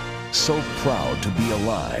him. So proud to be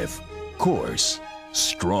alive, coarse,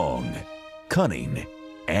 strong, cunning,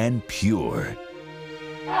 and pure.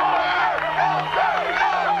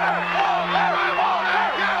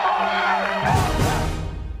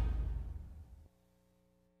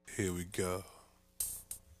 Here we go.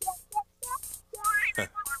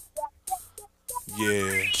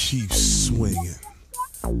 Yeah. Keep swinging.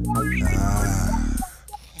 Keep bobbing your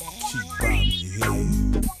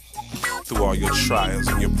head. Through all your trials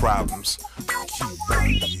and your problems. Keep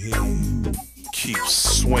bobbing your head. Keep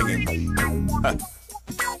swinging.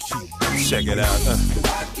 Check it out.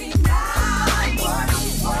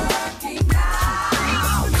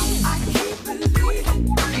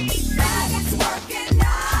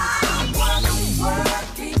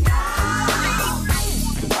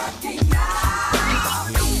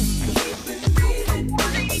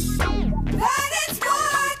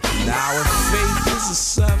 The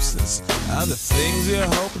substance of the things you're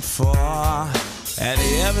hoping for, and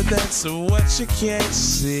the evidence of what you can't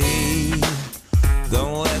see.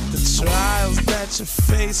 Don't let the trials that you're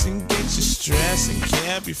facing get you stressing.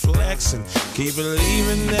 Can't be flexing. Keep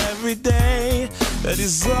believing every day that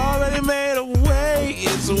He's already made a way.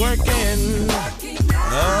 It's working.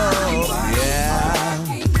 Oh yeah.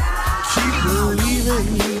 Keep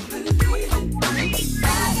believing.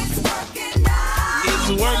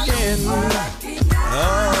 working.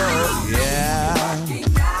 Oh, yeah.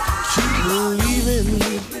 Keep believing.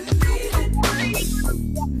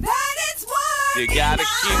 You gotta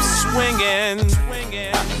keep swinging.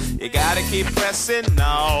 You gotta keep pressing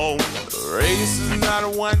on. The race is not a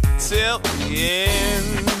one till the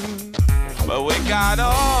end. But we got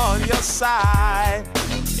on your side.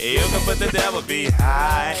 You can put the devil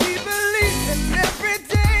behind. Keep believing every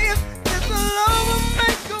day. If the Lord will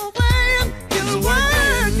make a way, He'll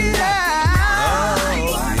work it out.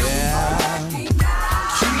 Oh, yeah.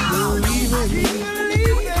 Keep believing.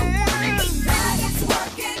 It's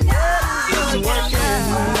working out. It's working.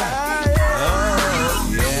 Oh,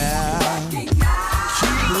 yeah. Keep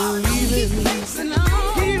believing.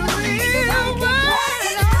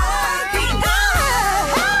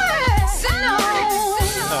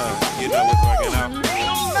 You know it's working out.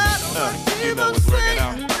 You know it's working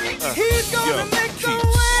out. Yo, keep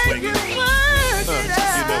swinging. You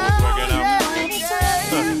know it's working out.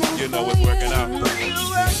 You know it's working out.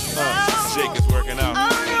 Jake is working out.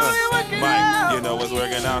 Mike, you know it's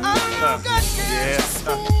working out. Yeah,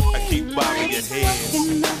 I keep bobbing your head.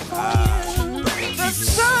 Keep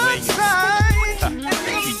swinging.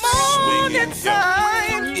 Keep swinging. Yo,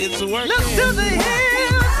 it's working. Look to the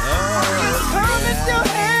hills. Come at your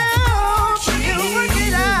help. He'll work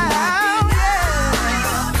it out.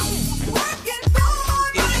 Yeah. It's working. Oh,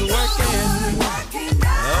 yeah. Keep working.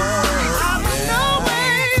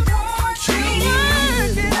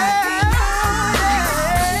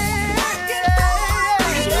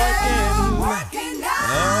 It's working.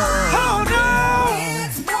 Hold on.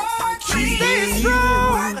 Stay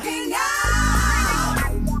strong. It's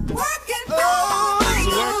working. Oh,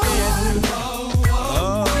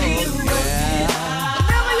 yeah.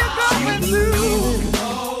 Whatever you're going through,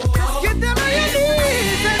 just get down on your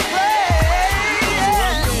knees and pray.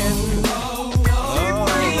 Keep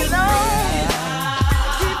working on.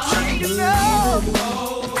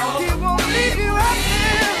 He won't leave you out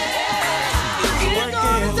there. He's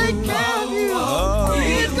gonna take care of you.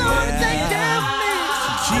 He's gonna take care of me.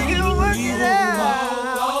 He'll work it out.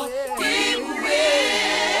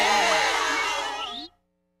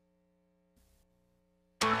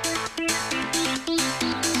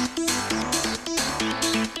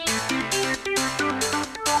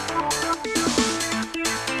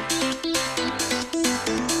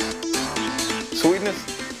 Sweetness?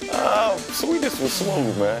 Sweetness was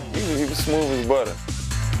smooth, man. He was smooth as butter.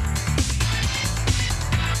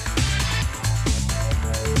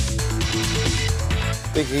 I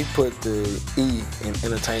think he put the E in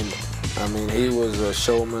entertainment. I mean, he was a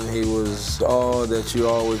showman. He was all that you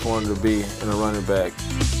always wanted to be in a running back.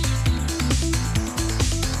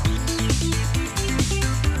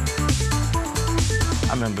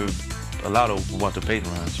 I remember a lot of Walter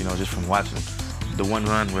Payton runs, you know, just from watching the one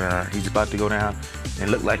run where he's about to go down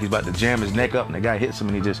and look like he's about to jam his neck up, and the guy hits him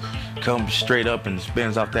and he just comes straight up and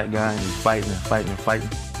spins off that guy, and he's fighting and fighting and fighting.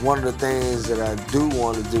 One of the things that I do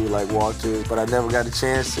want to do like Walter, but I never got a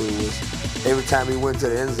chance to, was every time he went to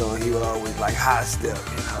the end zone, he would always like high step,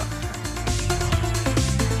 you know.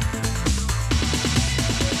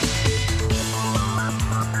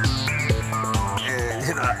 And,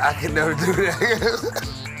 you know, I can never do that.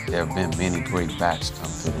 There have been many great backs come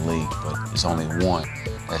through the league, but there's only one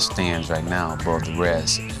that stands right now above the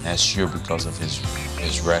rest, and that's sure because of his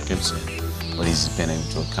records and what he's been able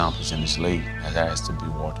to accomplish in this league. That has to be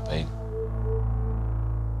Walter Payton.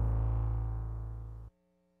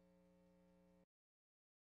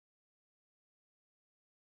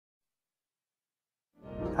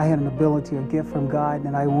 I had an ability, a gift from God,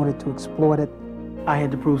 and I wanted to exploit it. I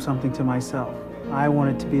had to prove something to myself. I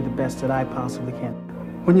wanted to be the best that I possibly can.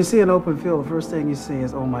 When you see an open field, the first thing you see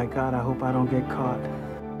is, oh my God, I hope I don't get caught.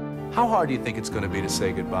 How hard do you think it's going to be to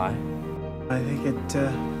say goodbye? I think it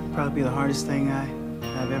probably be the hardest thing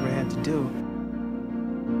I've ever had to do.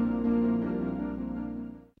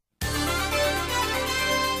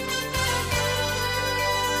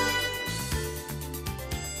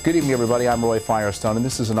 Good evening, everybody. I'm Roy Firestone, and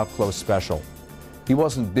this is an up-close special. He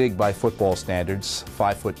wasn't big by football standards,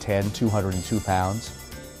 5'10", 202 pounds.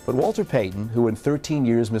 But Walter Payton, who in 13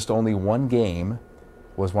 years missed only one game,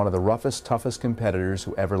 was one of the roughest, toughest competitors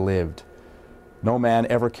who ever lived. No man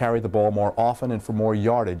ever carried the ball more often and for more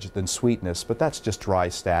yardage than Sweetness, but that's just dry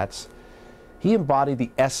stats. He embodied the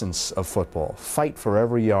essence of football. Fight for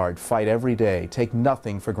every yard, fight every day, take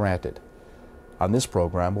nothing for granted. On this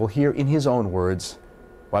program, we'll hear in his own words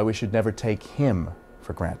why we should never take him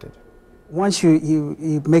for granted. Once you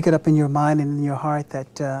make it up in your mind and in your heart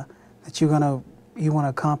that you want to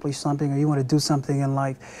accomplish something or you want to do something in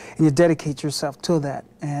life, and you dedicate yourself to that,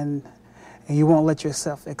 and and you won't let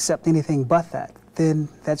yourself accept anything but that, then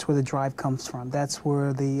that's where the drive comes from. That's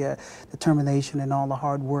where the determination and all the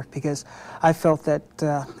hard work, because I felt that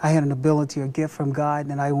I had an ability or gift from God,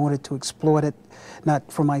 and I wanted to exploit it,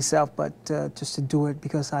 not for myself, but just to do it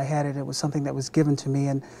because I had it. It was something that was given to me,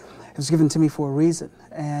 and it was given to me for a reason.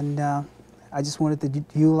 And I just wanted to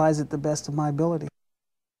utilize it the best of my ability.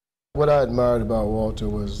 What I admired about Walter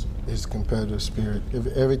was his competitive spirit.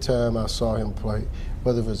 Every time I saw him play,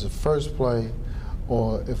 whether it was the first play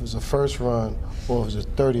or if it was the first run or if it was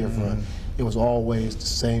the 30th run, it was always the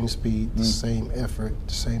same speed, the same effort,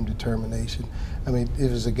 the same determination. I mean, it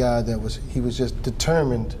was a guy that he was just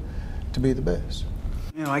determined to be the best.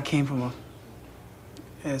 You know, I came from a,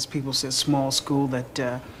 as people say, small school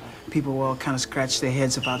that people will kind of scratch their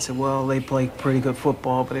heads about, say, well, they play pretty good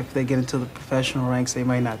football, but if they get into the professional ranks, they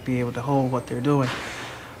might not be able to hold what they're doing.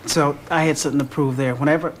 So I had something to prove there. When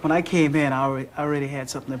I came in, I already had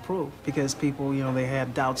something to prove, because people, you know, they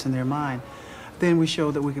had doubts in their mind. Then we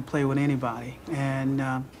showed that we could play with anybody. And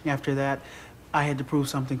after that, I had to prove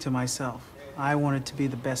something to myself. I wanted to be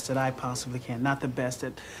the best that I possibly can, not the best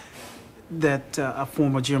that a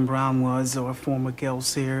former Jim Brown was, or a former Gale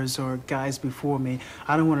Sears, or guys before me.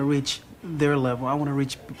 I don't want to reach their level. I want to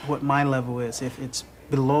reach what my level is. If it's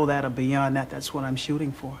below that or beyond that, that's what I'm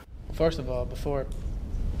shooting for. First of all, before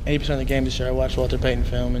 80% of the game this year, I watched Walter Payton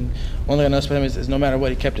film, and one thing I noticed about him is no matter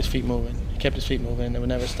what, he kept his feet moving. He kept his feet moving, and it would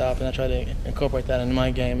never stop, and I tried to incorporate that into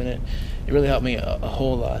my game, and it really helped me a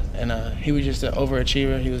whole lot. And he was just an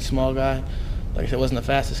overachiever. He was a small guy. Like I said, wasn't the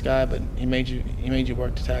fastest guy, but he made you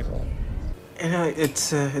work to tackle him. You know,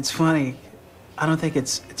 it's funny. I don't think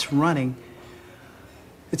it's running.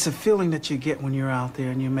 It's a feeling that you get when you're out there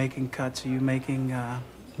and you're making cuts, or you're making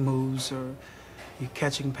moves, or you're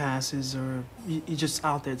catching passes, or you're just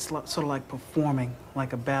out there. It's sort of like performing,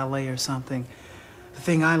 like a ballet or something. The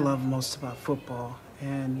thing I love most about football,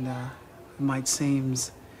 and it might seem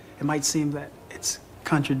that it's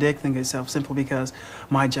contradicting itself simply because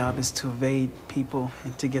my job is to evade people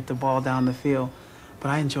and to get the ball down the field, but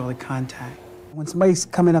I enjoy the contact. When somebody's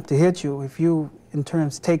coming up to hit you, if you, in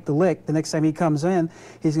terms, take the lick, the next time he comes in,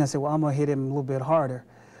 he's going to say, well, I'm going to hit him a little bit harder,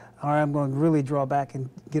 or I'm going to really draw back and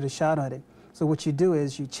get a shot at him. So what you do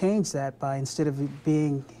is you change that by, instead of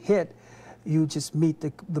being hit, you just meet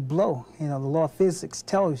the blow. You know, the law of physics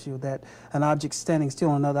tells you that an object standing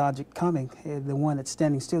still, another object coming, the one that's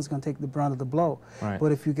standing still is going to take the brunt of the blow. Right.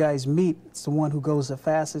 But if you guys meet, it's the one who goes the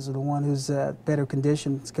fastest, or the one who's better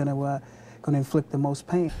conditioned is going to inflict the most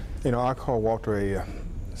pain. You know, I call Walter a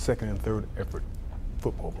second and third effort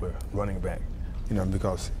football player, running back. You know,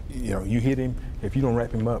 because, you know, you hit him, if you don't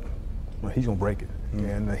wrap him up, well, he's going to break it.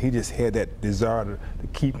 And he just had that desire to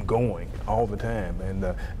keep going all the time.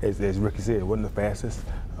 And as Ricky said, it wasn't the fastest,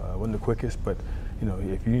 wasn't the quickest, but, you know,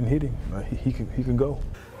 if you didn't hit him, he can go.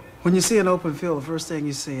 When you see an open field, the first thing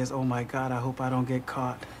you see is, oh my God, I hope I don't get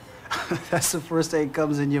caught. That's the first thing that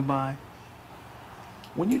comes in your mind.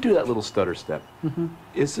 When you do that little stutter step,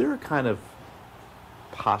 is there a kind of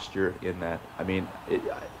posture in that? I mean,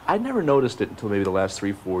 I never noticed it until maybe the last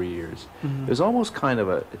 3-4 years. There's almost kind of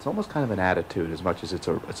an attitude as much as it's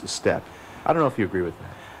a step. I don't know if you agree with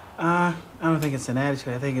that. I don't think it's an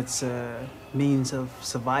attitude. I think it's a means of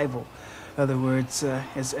survival. In other words,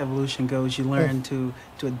 as evolution goes, you learn to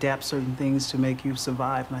adapt certain things to make you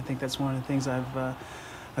survive, and I think that's one of the things I've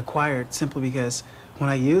acquired, simply because when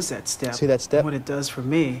I use that step, what it does for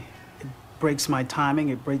me, it breaks my timing,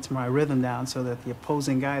 it breaks my rhythm down, so that the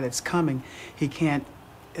opposing guy that's coming, he can't.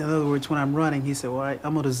 In other words, when I'm running, he said, well,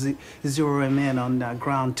 I'm going to zero him in on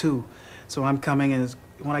ground 2. So I'm coming, and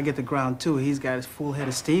when I get to ground 2, he's got his full head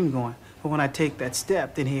of steam going. But when I take that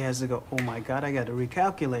step, then he has to go, oh my God, I got to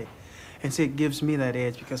recalculate. And so it gives me that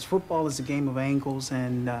edge, because football is a game of angles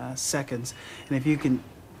and seconds. And if you can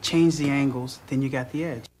change the angles, then you got the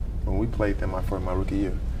edge. When we played them my rookie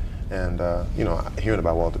year, and you know, hearing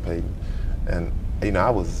about Walter Payton, and you know, I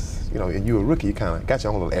was, you know, and you were a rookie, you kind of got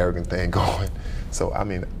your own little arrogant thing going. So I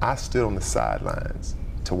mean, I stood on the sidelines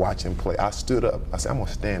to watch him play. I stood up. I said, I'm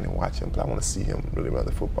gonna stand and watch him play. I want to see him really run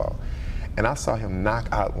the football. And I saw him knock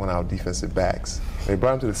out one of our defensive backs. They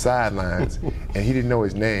brought him to the sidelines, and he didn't know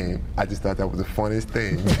his name. I just thought that was the funniest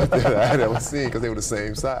thing that I had ever seen, because they were the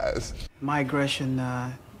same size. My aggression,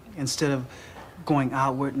 instead of going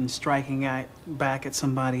outward and striking back at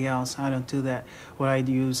somebody else, I don't do that. What I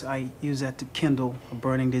use that to kindle a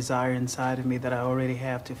burning desire inside of me that I already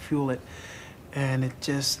have, to fuel it. And it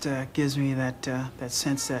just gives me that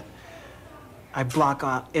sense that I block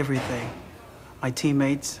out everything. My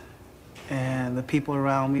teammates and the people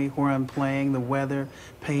around me, where I'm playing, the weather,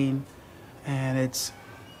 pain, and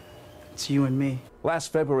It's you and me.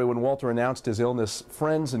 Last February, when Walter announced his illness,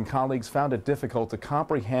 friends and colleagues found it difficult to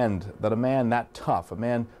comprehend that a man that tough, a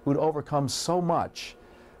man who'd overcome so much,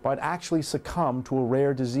 might actually succumb to a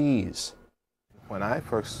rare disease. When I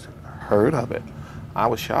first heard of it, I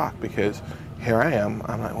was shocked because here I am,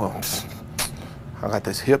 I'm like, well, I got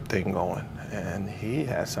this hip thing going, and he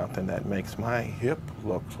has something that makes my hip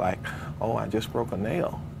look like, oh, I just broke a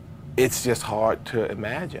nail. It's just hard to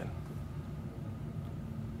imagine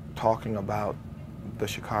talking about the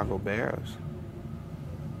Chicago Bears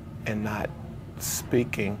and not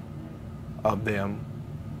speaking of them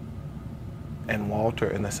and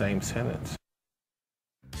Walter in the same sentence.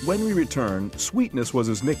 When we return, sweetness was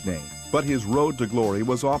his nickname, but his road to glory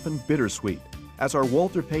was often bittersweet, as our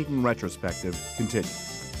Walter Payton retrospective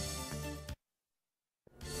continues.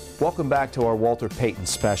 Welcome back to our Walter Payton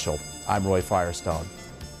special. I'm Roy Firestone.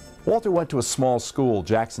 Walter went to a small school,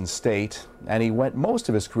 Jackson State, and he went most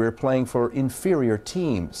of his career playing for inferior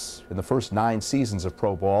teams. In the first 9 seasons of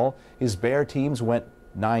pro ball, his Bear teams went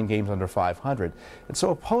 9 games under 500. And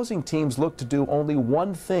so opposing teams looked to do only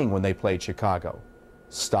one thing when they played Chicago: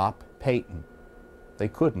 stop Payton. They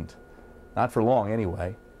couldn't. Not for long,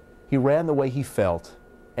 anyway. He ran the way he felt.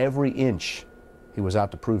 Every inch, he was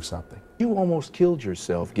out to prove something. You almost killed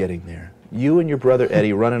yourself getting there. You and your brother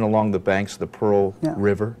Eddie running along the banks of the Pearl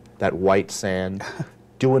River, that white sand,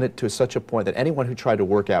 doing it to such a point that anyone who tried to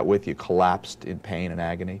work out with you collapsed in pain and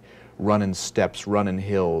agony, running steps, running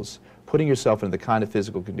hills, putting yourself into the kind of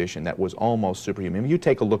physical condition that was almost superhuman. I mean, you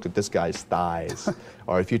take a look at this guy's thighs,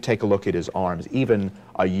 or if you take a look at his arms, even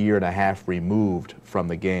a year and a half removed from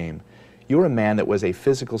the game, you're a man that was a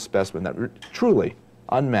physical specimen that truly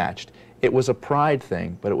unmatched. It was a pride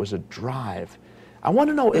thing, but it was a drive. I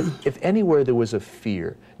want to know if anywhere there was a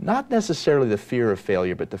fear, not necessarily the fear of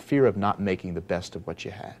failure, but the fear of not making the best of what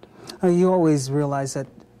you had. You always realize that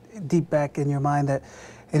deep back in your mind that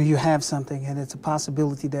if you have something and it's a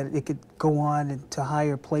possibility that it could go on to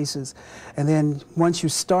higher places. And then once you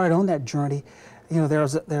start on that journey, you know,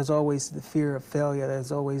 there's always the fear of failure.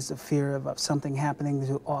 There's always the fear of something happening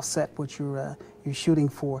to offset what you're shooting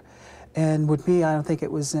for. And with me, I don't think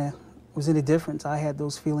it was any different. I had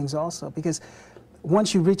those feelings also, because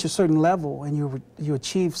once you reach a certain level and you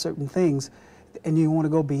achieve certain things and you want to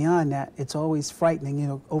go beyond that, it's always frightening, you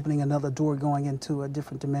know, opening another door, going into a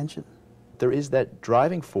different dimension. There is that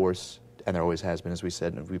driving force, and there always has been, as we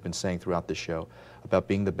said, and we've been saying throughout the show, about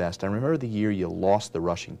being the best. I remember the year you lost the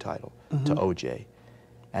rushing title to OJ,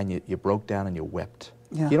 and you broke down and you wept.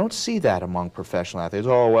 Yeah. You don't see that among professional athletes.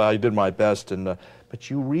 Oh, well, I did my best, and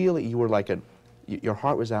but you were like your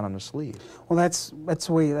heart was out on the sleeve. Well, that's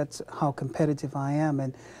how competitive I am,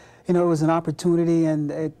 and you know, it was an opportunity,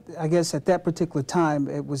 and I guess at that particular time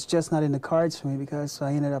it was just not in the cards for me, because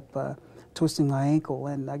I ended up twisting my ankle,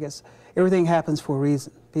 and I guess everything happens for a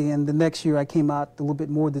reason. And the next year I came out a little bit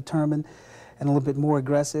more determined and a little bit more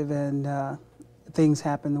aggressive, and things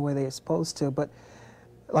happened the way they were supposed to. But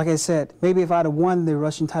like I said, maybe if I'd have won the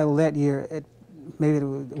rushing title that year, maybe it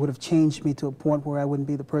would have changed me to a point where I wouldn't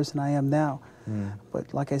be the person I am now.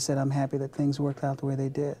 But like I said, I'm happy that things worked out the way they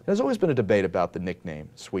did. There's always been a debate about the nickname,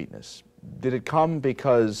 Sweetness. Did it come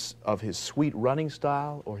because of his sweet running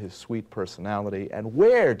style or his sweet personality? And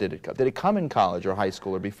where did it come? Did it come in college or high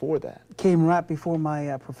school or before that? It came right before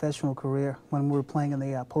my professional career, when we were playing in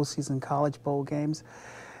the postseason college bowl games.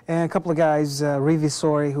 And a couple of guys, Reeve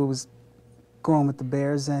Sori, who was going with the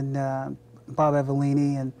Bears, and Bob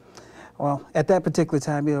Avellini. And well, at that particular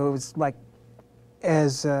time, you know, it was like,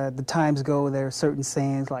 as the times go, there are certain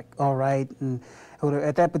sayings like, all right, and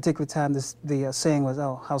at that particular time, the saying was,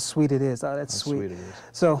 oh, how sweet it is. Oh, that's sweet. Sweet it is.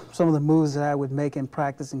 So some of the moves that I would make in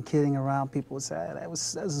practice and kidding around, people would say, that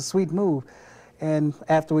was a sweet move. And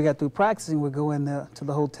after we got through practicing, we'd go in to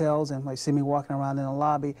the hotels, and like see me walking around in the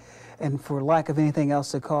lobby, and for lack of anything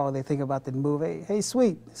else to call, they think about the move, hey,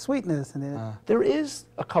 sweetness. And then there is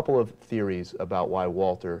a couple of theories about why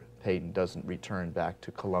Walter Payton doesn't return back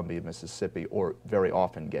to Columbia, Mississippi, or very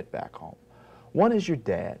often get back home. One is your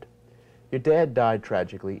dad. Your dad died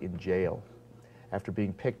tragically in jail after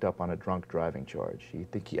being picked up on a drunk driving charge.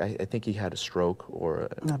 I think he had a stroke or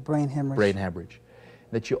a brain hemorrhage. Brain hemorrhage.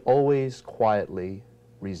 That you always quietly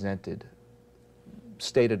resented,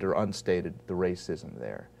 stated or unstated, the racism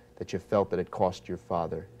there. That you felt that it cost your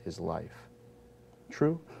father his life.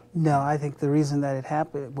 True? No, I think the reason that it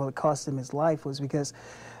happened, well, it cost him his life, was because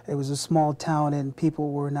it was a small town and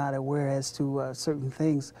people were not aware as to certain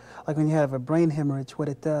things. Like when you have a brain hemorrhage, what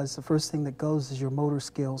it does, the first thing that goes is your motor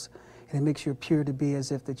skills, and it makes you appear to be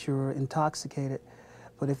as if that you're intoxicated.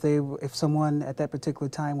 But if someone at that particular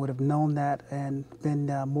time would have known that and been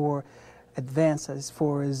more advanced as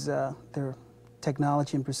far as their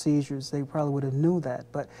technology and procedures, they probably would have knew that.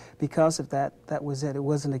 But because of that, that was it. It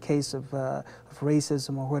wasn't a case of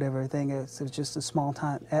racism or whatever thing. It was just a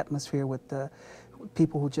small-town atmosphere with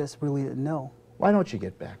people who just really didn't know. Why don't you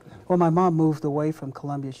get back then? Well, my mom moved away from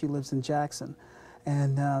Columbia. She lives in Jackson,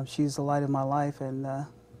 and she's the light of my life, and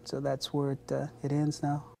so that's where it ends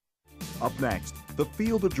now. Up next, the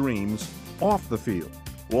field of dreams off the field.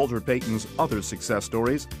 Walter Payton's other success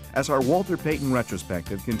stories as our Walter Payton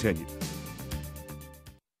retrospective continues.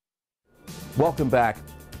 Welcome back.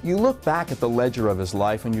 You look back at the ledger of his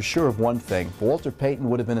life and you're sure of one thing. Walter Payton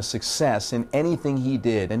would have been a success in anything he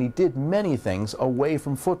did, and he did many things away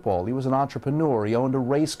from football. He was an entrepreneur. He owned a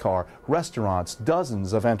race car, restaurants,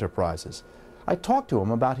 dozens of enterprises. I talked to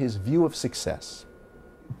him about his view of success.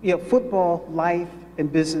 Yeah, football, life,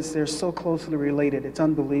 and business, they're so closely related. It's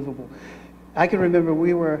unbelievable. I can remember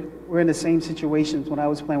we're in the same situations when I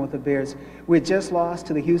was playing with the Bears. We had just lost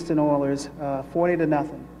to the Houston Oilers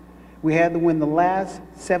 40-0. We had to win the last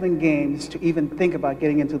 7 games to even think about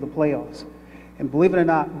getting into the playoffs. And believe it or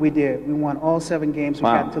not, we did. We won all 7 games. We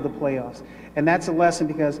got into the playoffs. And that's a lesson,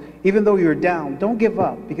 because even though you're down, don't give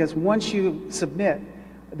up, because once you submit,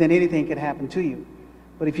 then anything can happen to you.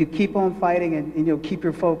 But if you keep on fighting and keep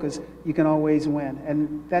your focus, you can always win.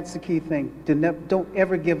 And that's the key thing. Don't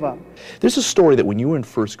ever give up. There's a story that when you were in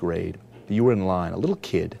first grade, you were in line, a little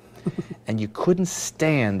kid, and you couldn't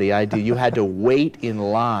stand the idea. You had to wait in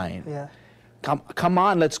line. Yeah. Come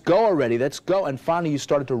on, let's go already, let's go. And finally you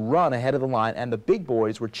started to run ahead of the line, and the big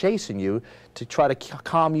boys were chasing you to try to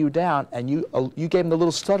calm you down, and you gave them the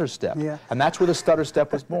little stutter step. Yeah. And that's where the stutter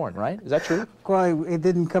step was born, right? Is that true? Well, it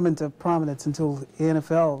didn't come into prominence until the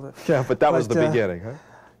NFL. Yeah, but that was the beginning, huh?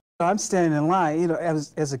 I'm standing in line,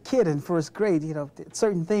 as a kid in first grade,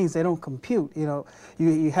 certain things, they don't compute,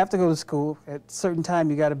 You have to go to school. At a certain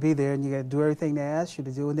time, you got to be there, and you got to do everything they ask you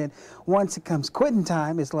to do. And then once it comes quitting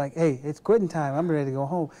time, it's like, hey, it's quitting time. I'm ready to go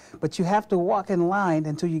home. But you have to walk in line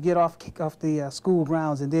until you kick off the school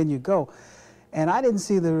grounds, and then you go. And I didn't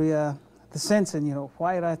see the sense in,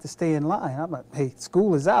 why did I have to stay in line? I'm like, hey,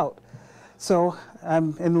 school is out. So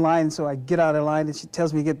I'm in line, so I get out of line, and she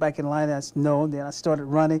tells me to get back in line, and I said no. And then I started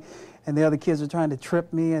running, and the other kids were trying to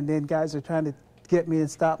trip me, and then guys were trying to get me and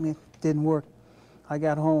stop me. It didn't work. I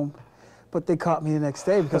got home, but they caught me the next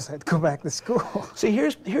day because I had to go back to school. See,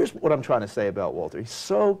 here's what I'm trying to say about Walter. He's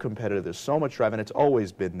so competitive. There's so much drive, and it's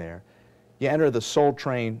always been there. You enter the Soul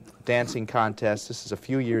Train dancing contest. This is a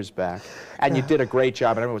few years back, and you did a great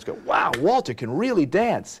job, and everyone was going, wow, Walter can really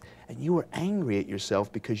dance. And you were angry at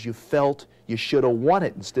yourself because you felt you should have won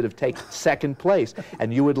it instead of take second place.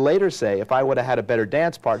 And you would later say, if I would have had a better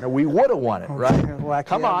dance partner, we would have won it, right? Well,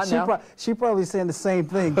 Come on now. She probably saying the same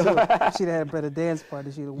thing, too. If she'd had a better dance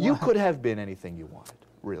partner, she'd have won. You could have been anything you wanted,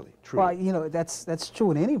 really, truly. Well, that's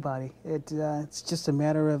true in anybody. It's just a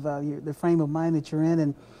matter of the frame of mind that you're in,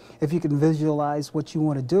 and if you can visualize what you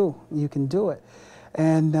want to do, you can do it.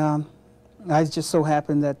 And I just so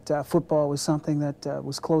happened that football was something that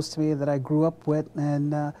was close to me, that I grew up with,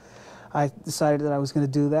 and I decided that I was going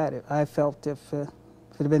to do that. I felt if it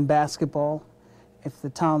had been basketball, if the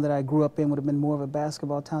town that I grew up in would have been more of a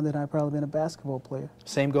basketball town, then I'd probably been a basketball player.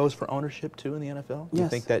 Same goes for ownership, too, in the NFL? Yes. You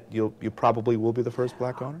think that you probably will be the first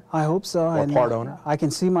black owner? I hope so. Or part owner? I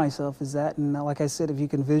can see myself as that, and like I said, if you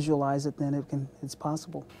can visualize it, then it's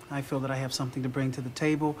possible. I feel that I have something to bring to the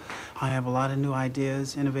table. I have a lot of new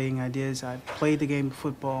ideas, innovating ideas. I've played the game of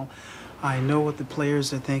football. I know what the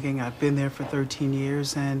players are thinking. I've been there for 13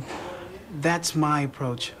 years, and that's my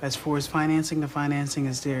approach. As far as financing, the financing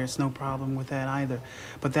is there. It's no problem with that either.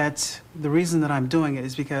 But that's the reason that I'm doing it,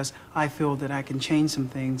 is because I feel that I can change some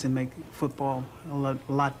things and make football a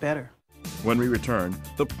lot better. When we return,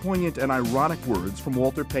 the poignant and ironic words from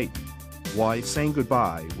Walter Payton. Why saying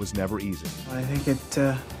goodbye was never easy. I think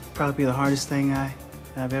it probably be the hardest thing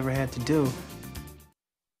I've ever had to do.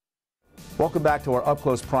 Welcome back to our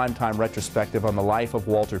up-close primetime retrospective on the life of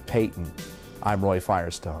Walter Payton. I'm Roy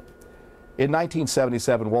Firestone. In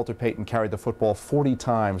 1977, Walter Payton carried the football 40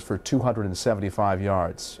 times for 275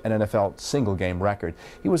 yards, an NFL single-game record.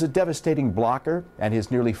 He was a devastating blocker, and his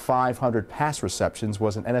nearly 500 pass receptions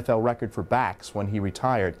was an NFL record for backs when he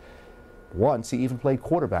retired. Once, he even played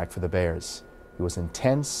quarterback for the Bears. He was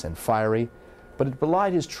intense and fiery, but it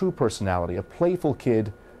belied his true personality, a playful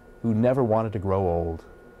kid who never wanted to grow old.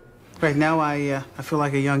 Right now, I feel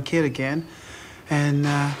like a young kid again, and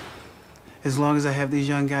as long as I have these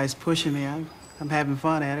young guys pushing me, I'm having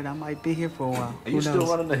fun at it. I might be here for a while. Are you still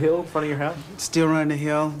running the hill in front of your house? Still running the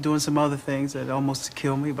hill, doing some other things that almost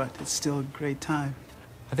kill me, but it's still a great time.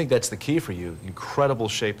 I think that's the key for you, incredible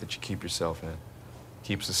shape that you keep yourself in.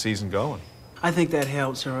 keeps the season going. I think that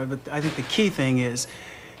helps, Roy, but I think the key thing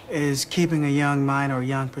is keeping a young mind or a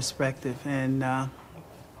young perspective, and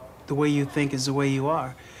the way you think is the way you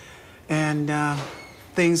are. And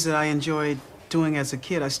things that I enjoyed doing as a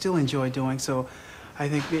kid, I still enjoy doing, so I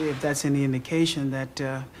think if that's any indication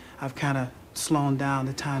that I've kind of slowing down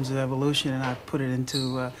the times of evolution, and I put it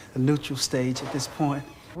into a neutral stage at this point.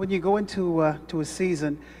 When you go into to a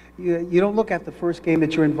season, you don't look at the first game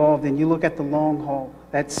that you're involved in. You look at the long haul.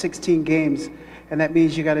 That's 16 games, and that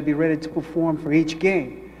means you got to be ready to perform for each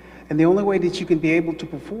game. And the only way that you can be able to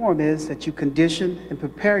perform is that you condition and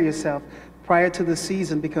prepare yourself prior to the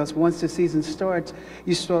season, because once the season starts,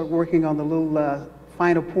 you start working on the little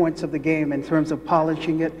final points of the game in terms of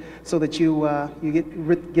polishing it, so that you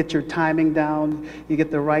get your timing down, you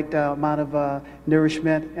get the right amount of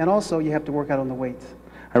nourishment, and also you have to work out on the weights.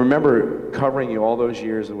 I remember covering you all those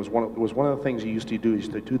years. It was one of the things you used to do. You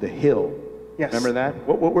used to do the hill. Yes. Remember that?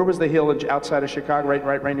 Where was the hill outside of Chicago?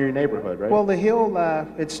 Right near your neighborhood, right? Well, the hill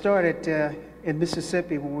it started in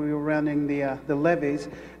Mississippi when we were running the levees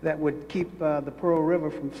that would keep the Pearl River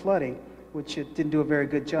from flooding, which it didn't do a very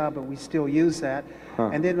good job, but we still use that.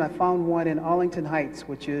 And then I found one in Arlington Heights,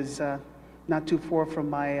 which is not too far from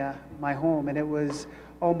my home, and it was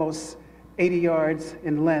almost 80 yards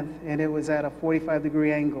in length, and it was at a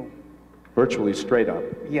 45-degree angle. Virtually straight up.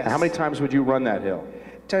 Yes. How many times would you run that hill?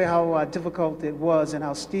 Tell you how difficult it was and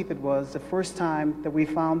how steep it was. The first time that we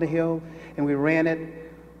found the hill and we ran it,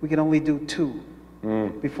 we could only do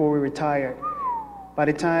 2 before we retired. By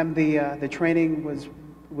the time the training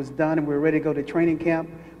was done and we were ready to go to training camp,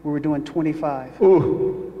 we were doing 25.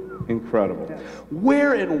 Ooh, incredible. Yeah.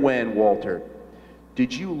 Where and when, Walter,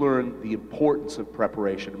 did you learn the importance of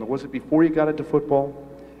preparation? I mean, was it before you got into football?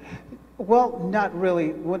 Well, not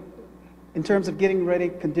really. In terms of getting ready,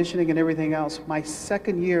 conditioning, and everything else, my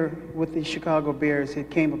second year with the Chicago Bears, it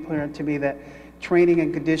came apparent to me that training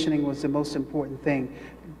and conditioning was the most important thing.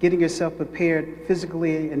 Getting yourself prepared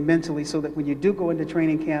physically and mentally so that when you do go into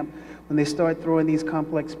training camp, when they start throwing these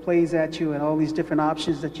complex plays at you and all these different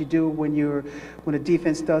options that you do when a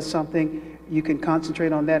defense does something, you can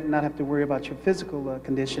concentrate on that and not have to worry about your physical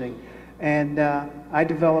conditioning. And I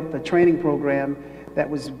developed a training program that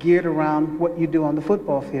was geared around what you do on the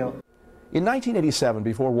football field. In 1987,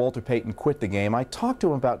 before Walter Payton quit the game, I talked to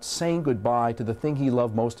him about saying goodbye to the thing he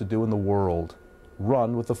loved most to do in the world,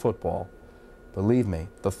 run with the football. Believe me,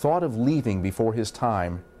 the thought of leaving before his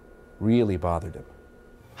time really bothered him.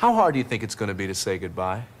 How hard do you think it's going to be to say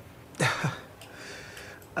goodbye?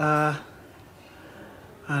 I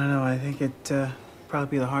don't know. I think it probably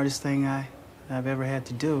be the hardest thing I've ever had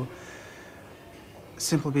to do,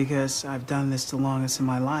 simply because I've done this the longest in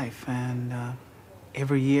my life, and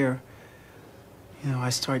every year, you know,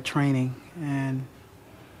 I start training, and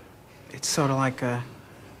it's sort of like an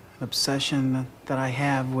obsession that I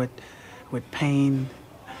have with pain.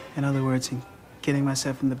 In other words, in getting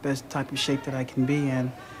myself in the best type of shape that I can be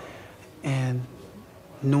in, and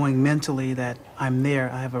knowing mentally that I'm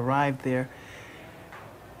there, I have arrived there,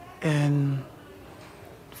 and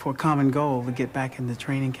for a common goal to get back into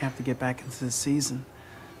training camp, to get back into the season.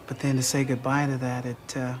 But then to say goodbye to that,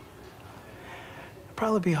 it'd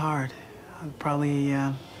probably be hard. I'd probably,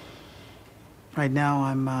 right now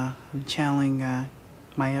I'm channeling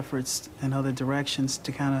my efforts in other directions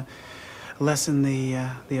to kind of lessen the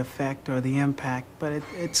effect or the impact, but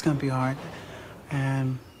it's going to be hard.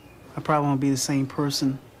 And I probably won't be the same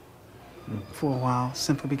person for a while,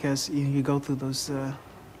 simply because you go through those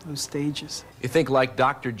stages. You think, like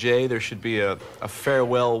Dr. J, there should be a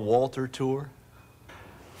farewell Walter tour?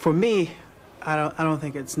 For me, I don't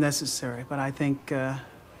think it's necessary, but I think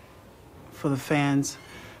for the fans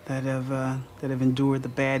that have endured the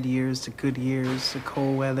bad years, the good years, the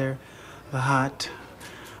cold weather, the hot,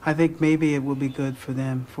 I think maybe it will be good for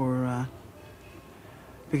them,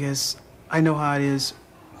 because I know how it is.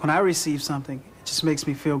 When I receive something, it just makes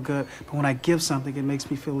me feel good, but when I give something, it makes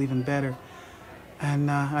me feel even better. And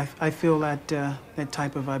I feel that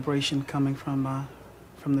type of vibration coming from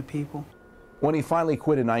the people. When he finally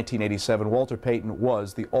quit in 1987, Walter Payton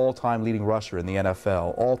was the all-time leading rusher in the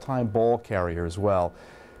NFL, all-time ball carrier as well,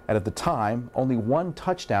 and at the time, only 1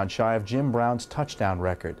 touchdown shy of Jim Brown's touchdown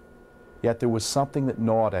record. Yet there was something that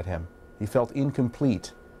gnawed at him. He felt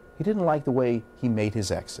incomplete. He didn't like the way he made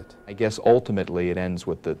his exit. I guess ultimately it ends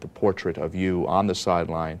with the portrait of you on the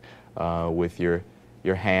sideline with your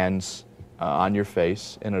hands on your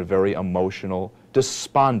face in a very emotional,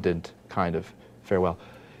 despondent kind of farewell.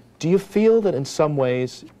 Do you feel that in some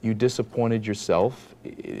ways you disappointed yourself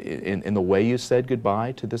in the way you said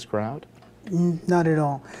goodbye to this crowd? Not at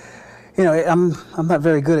all. You know, I'm not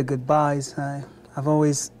very good at goodbyes. I I've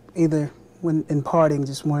always either, when in parting,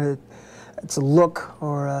 just wanted, it's a look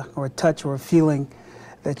or a touch or a feeling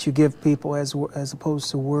that you give people as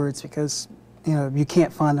opposed to words, because you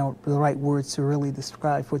can't find the right words to really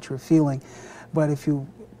describe what you're feeling. But if you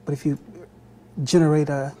generate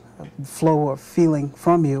a flow of feeling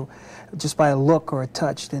from you just by a look or a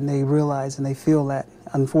touch, then they realize and they feel that.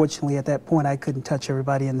 Unfortunately, at that point, I couldn't touch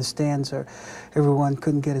everybody in the stands, or everyone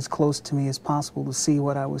couldn't get as close to me as possible to see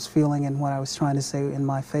what I was feeling and what I was trying to say in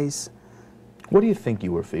my face. What do you think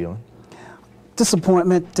you were feeling?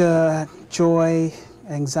 Disappointment, joy,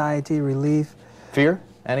 anxiety, relief. Fear?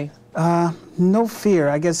 Any? No fear.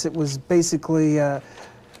 I guess it was basically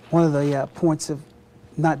one of the points of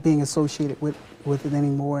not being associated with it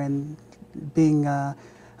anymore and being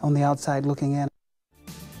on the outside looking in.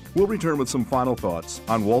 We'll return with some final thoughts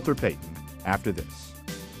on Walter Payton after this.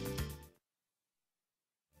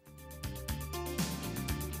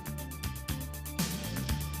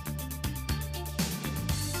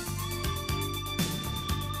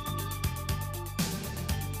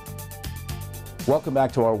 Welcome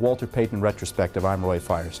back to our Walter Payton retrospective. I'm Roy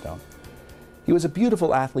Firestone. He was a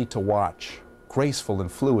beautiful athlete to watch, graceful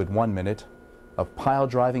and fluid one minute, a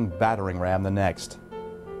pile-driving battering ram the next.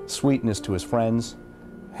 Sweetness to his friends,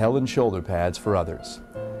 head and shoulder pads for others.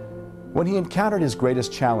 When he encountered his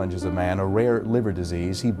greatest challenge as a man, a rare liver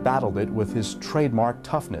disease, he battled it with his trademark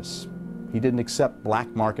toughness. He didn't accept black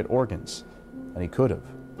market organs, and he could have.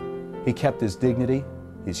 He kept his dignity,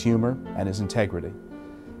 his humor, and his integrity.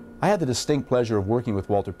 I had the distinct pleasure of working with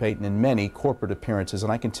Walter Payton in many corporate appearances,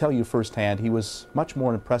 and I can tell you firsthand he was much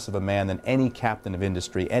more impressive a man than any captain of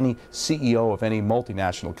industry, any CEO of any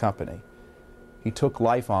multinational company. He took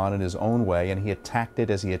life on in his own way, and he attacked it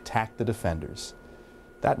as he attacked the defenders.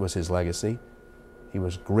 That was his legacy. He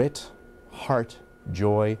was grit, heart,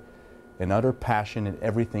 joy, and utter passion in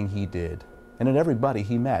everything he did, and in everybody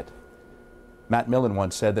he met. Matt Millen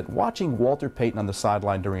once said that watching Walter Payton on the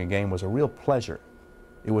sideline during a game was a real pleasure.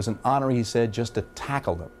 It was an honor, he said, just to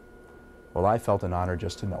tackle them. Well, I felt an honor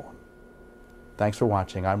just to know him. Thanks for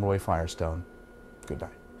watching. I'm Roy Firestone. Good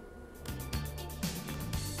night.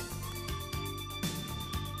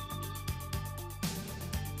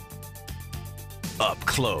 Up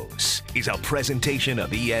Close is a presentation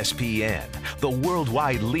of ESPN, the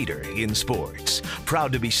worldwide leader in sports.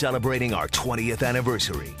 Proud to be celebrating our 20th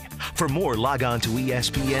anniversary. For more, log on to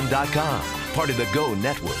ESPN.com, part of the Go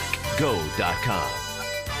Network, go.com.